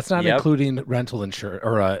 That's not including rental insurance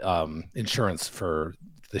or insurance for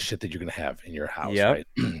the shit that you're going to have in your house, right?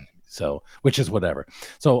 So, which is whatever.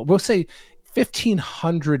 So we'll say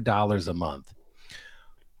 $1,500 a month.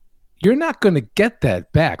 You're not going to get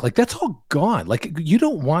that back. Like, that's all gone. Like, you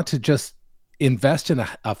don't want to just invest in a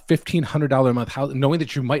 $1,500 a month house, knowing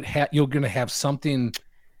that you're going to have something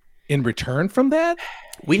in return from that.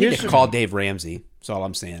 We need to call Dave Ramsey. That's all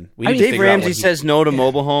I'm saying. Dave Ramsey says no to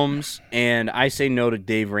mobile homes, and I say no to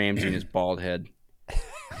Dave Ramsey and his bald head.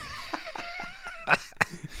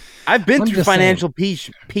 I've been through financial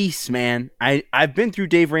peace, man. I've been through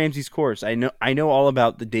Dave Ramsey's course. I know all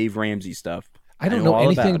about the Dave Ramsey stuff. I don't know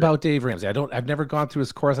anything about Dave Ramsey. I've never gone through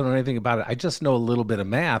his course. I don't know anything about it. I just know a little bit of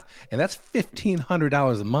math, and that's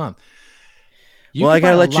 $1,500 a month. I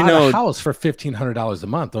gotta let you know, a house for $1,500 a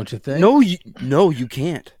month, don't you think? No, you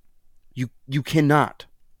can't. You cannot.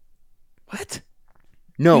 What?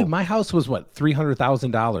 No, dude, my house was what,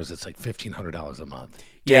 $300,000. It's like $1,500 a month.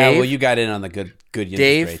 Yeah, well, you got in on the good interest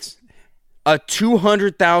rates. A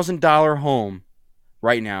 $200,000 home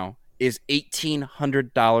right now is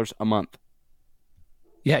 $1,800 a month.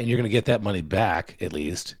 Yeah, and you're going to get that money back at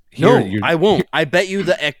least. I won't. I bet you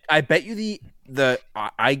I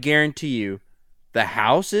guarantee you the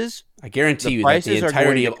houses. I guarantee you that the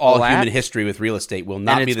entirety of all human history with real estate will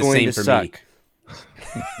not be the same for me.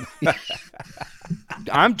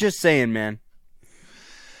 I'm just saying, man.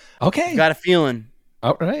 Okay. Got a feeling.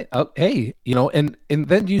 All right. Hey, and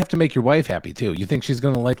then you have to make your wife happy too. You think she's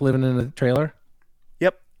going to like living in a trailer?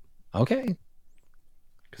 Yep. Okay.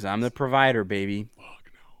 Because I'm the provider, baby.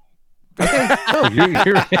 Okay.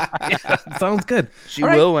 Yeah, sounds good. She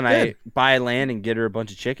will when I buy land and get her a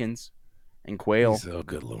bunch of chickens and quail. Oh,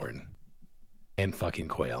 good Lord. And fucking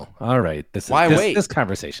quail. All right. This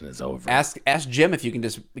conversation is over. Ask Jim if you can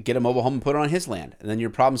just get a mobile home and put it on his land, and then your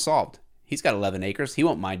problem's solved. He's got 11 acres. He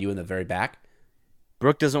won't mind you in the very back.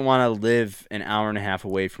 Brooke doesn't want to live an hour and a half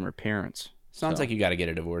away from her parents. Sounds like you got to get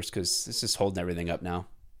a divorce because this is holding everything up now.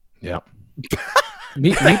 Yeah.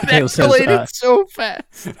 Meat Potato says, so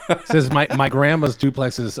fast. Says my grandma's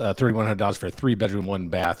duplex is $3,100 for a 3-bedroom, 1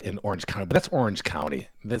 bath in Orange County. But that's Orange County.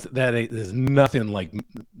 There's nothing like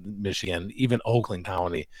Michigan. Even Oakland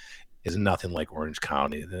County is nothing like Orange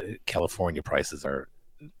County. The California prices are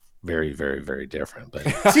very, very, very different. But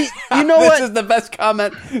see, you know what? This is the best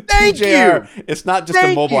comment. Thank you. It's not just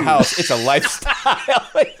a mobile house; it's a lifestyle.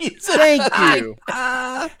 Thank you.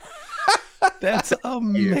 That's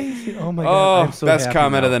amazing. Oh my god! I'm so best happy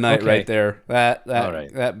comment now. of the night right there. That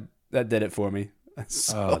did it for me.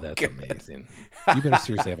 That's amazing. You better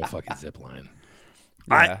seriously have a fucking zip line.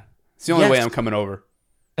 Yeah. It's the only way I'm coming over.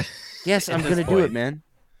 Yes, I'm gonna do it, man.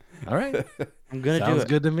 All right. I'm gonna do it. Sounds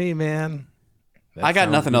good to me, man. I got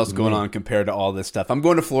nothing else going on compared to all this stuff. I'm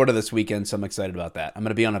going to Florida this weekend, so I'm excited about that. I'm going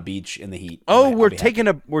to be on a beach in the heat. We're taking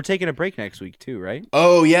a break next week too, right?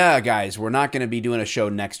 Oh yeah, guys, we're not going to be doing a show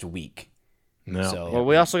next week. No. So,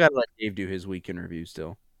 we also got to let Dave do his week in review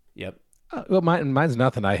still. Yep. Well, mine's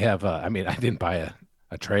nothing. I have. I didn't buy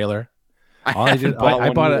a trailer.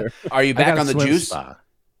 I bought a. Are you back on the juice? Spa.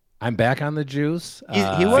 I'm back on the juice. He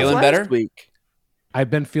was feeling last better. Week. I've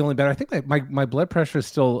been feeling better. I think that my blood pressure is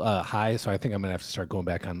still high, so I think I'm gonna have to start going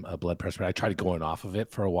back on blood pressure. I tried going off of it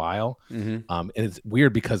for a while, and it's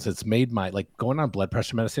weird because it's made my going on blood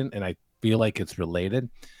pressure medicine, and I feel like it's related.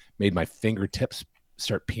 Made my fingertips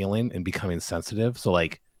start peeling and becoming sensitive. So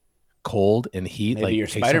like cold and heat, maybe you're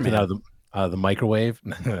take Spider-Man. something out of the microwave.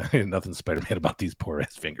 Nothing Spider-Man about these poor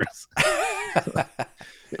ass fingers.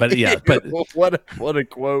 But yeah, but what a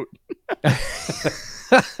quote.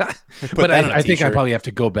 But I think I probably have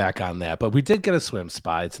to go back on that. But we did get a swim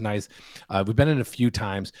spa. It's nice. We've been in a few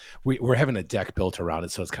times. We're having a deck built around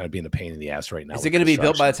it, so it's kind of being a pain in the ass right now. Is it going to be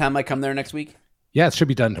built by the time I come there next week? Yeah, it should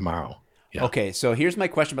be done tomorrow. Yeah. Okay, so here's my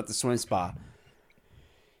question about the swim spa.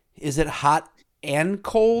 Is it hot and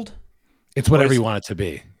cold? It's whatever you want it to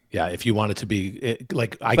be. Yeah, if you want it to be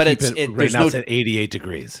like I But keep it right now, it's at 88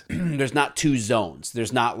 degrees. There's not two zones.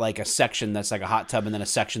 There's not like a section that's like a hot tub and then a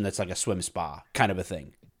section that's like a swim spa kind of a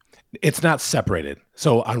thing. It's not separated.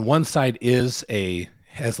 So on one side has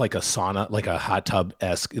like a sauna, like a hot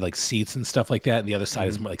tub-esque, like seats and stuff like that. And the other side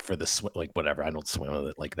is like for the swim, like whatever. I don't swim with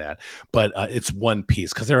it like that, but it's one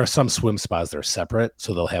piece because there are some swim spas that are separate.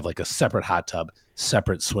 So they'll have like a separate hot tub,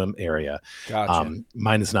 separate swim area. Gotcha.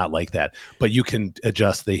 Mine is not like that, but you can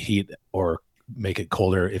adjust the heat or make it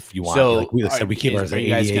colder if you want. So like we said, we keep ours at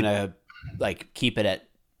 88. Are you guys gonna like keep it at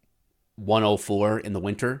 104 in the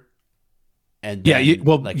winter? And then,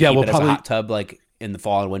 we'll probably as a hot tub like in the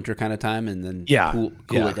fall and winter kind of time, and then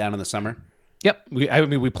cool it down in the summer. Yep,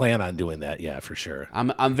 we plan on doing that. Yeah, for sure.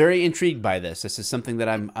 I'm very intrigued by this. This is something that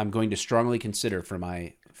I'm going to strongly consider for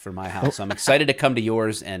my house. I'm excited to come to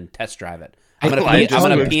yours and test drive it. I'm gonna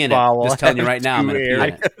pee in it. Just telling you right now, I'm gonna pee in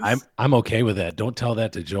it. I'm okay with that. Don't tell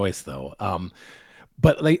that to Joyce though.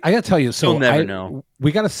 But like I gotta tell you, so you'll never know.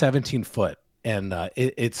 We got a 17-foot, and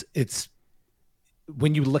it's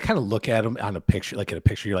when you kind of look at them on a picture, like in a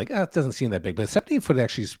picture, you're like, it doesn't seem that big, but 17-foot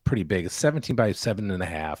actually is pretty big. It's 17 by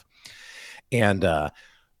 7.5. And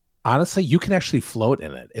honestly, you can actually float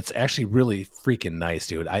in it. It's actually really freaking nice,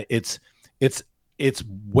 dude. It's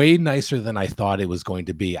way nicer than I thought it was going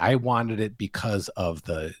to be. I wanted it because of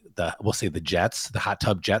the we'll say the jets, the hot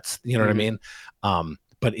tub jets, you know what I mean?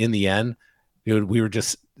 But in the end, dude, we were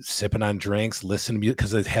just sipping on drinks, listening to music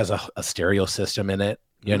because it has a stereo system in it.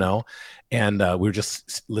 You know, and we were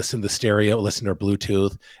just listening to stereo, listening to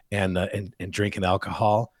Bluetooth, and drinking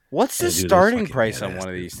alcohol. What's the starting price on one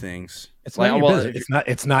of these things? It's like it's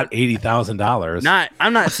not $80,000.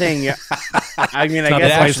 I'm not saying. I mean, I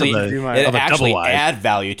guess it actually add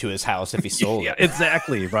value to his house if he sold it.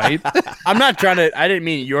 Exactly right. I'm not trying to. I didn't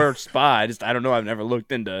mean your spa. I don't know. I've never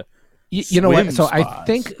looked into. You know what? So spots. I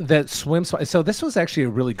think that swim spa. So this was actually a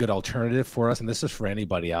really good alternative for us, and this is for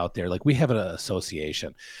anybody out there. Like we have an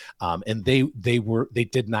association, and they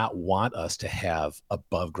did not want us to have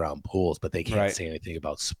above ground pools, but they can't say anything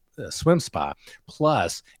about swim spa.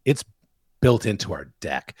 Plus, it's built into our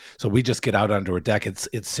deck, so we just get out onto our deck.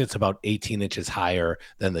 It sits about 18 inches higher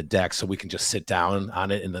than the deck, so we can just sit down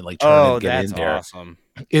on it and then like turn and get in there. Awesome!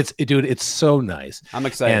 It's so nice. I'm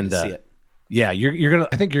excited to see it. Yeah,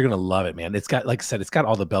 I think you're gonna love it, man. It's got, like I said, it's got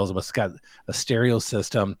all the bells and whistles. It's got a stereo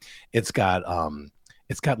system. It's got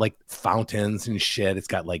like fountains and shit. It's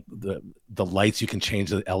got like the lights. You can change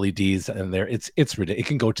the LEDs in there. It's ridiculous. It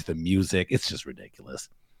can go to the music. It's just ridiculous.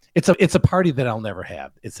 It's a party that I'll never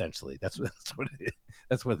have. Essentially, that's what it is.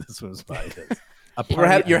 That's what this was about.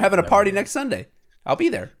 You're having a party next Sunday. I'll be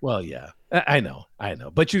there. Well, yeah, I know,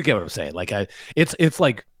 but you get what I'm saying. Like it's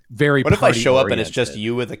like. Very. What if I show up and it's just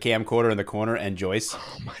you with a camcorder in the corner and Joyce?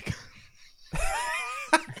 Oh my god!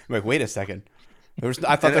 I'm like, wait a second.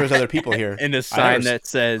 I thought there was other people here. And a sign that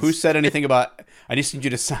says, "Who said anything about?" I just need you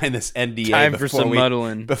to sign this NDA. Time for some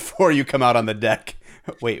muddling before you come out on the deck.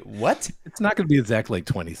 Wait, what? It's not going to be exactly like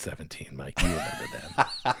 2017, Mike. You remember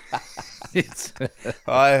that?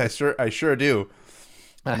 I sure do.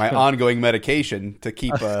 My ongoing medication to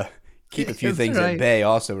keep a few things at bay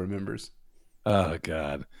also remembers. Oh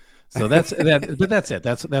God. So that's that, but that's it.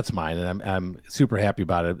 That's mine, and I'm super happy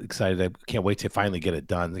about it. Excited. I can't wait to finally get it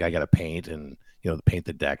done. I got to paint and paint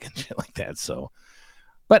the deck and shit like that. So,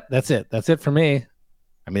 but that's it. That's it for me.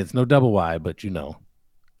 I mean, it's no double wide, but I'm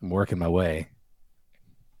working my way.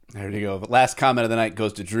 There you go. The last comment of the night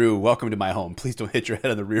goes to Drew. Welcome to my home. Please don't hit your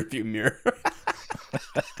head on the rearview mirror.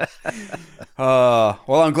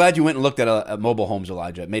 Well, I'm glad you went and looked at mobile homes,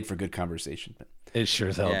 Elijah. It made for good conversation. It sure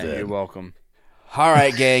as hell did. You're welcome. All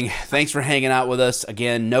right, gang. Thanks for hanging out with us.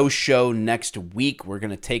 Again, no show next week. We're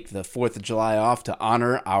going to take the 4th of July off to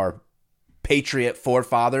honor our Patriot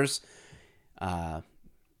forefathers. At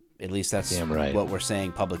least that's what we're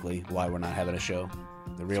saying publicly, why we're not having a show.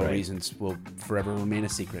 The real reasons will forever remain a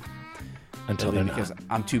secret. Until then, because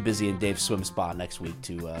I'm too busy in Dave's swim spa next week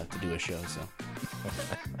to do a show. So,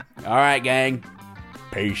 all right, gang.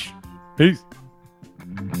 Peace. Peace.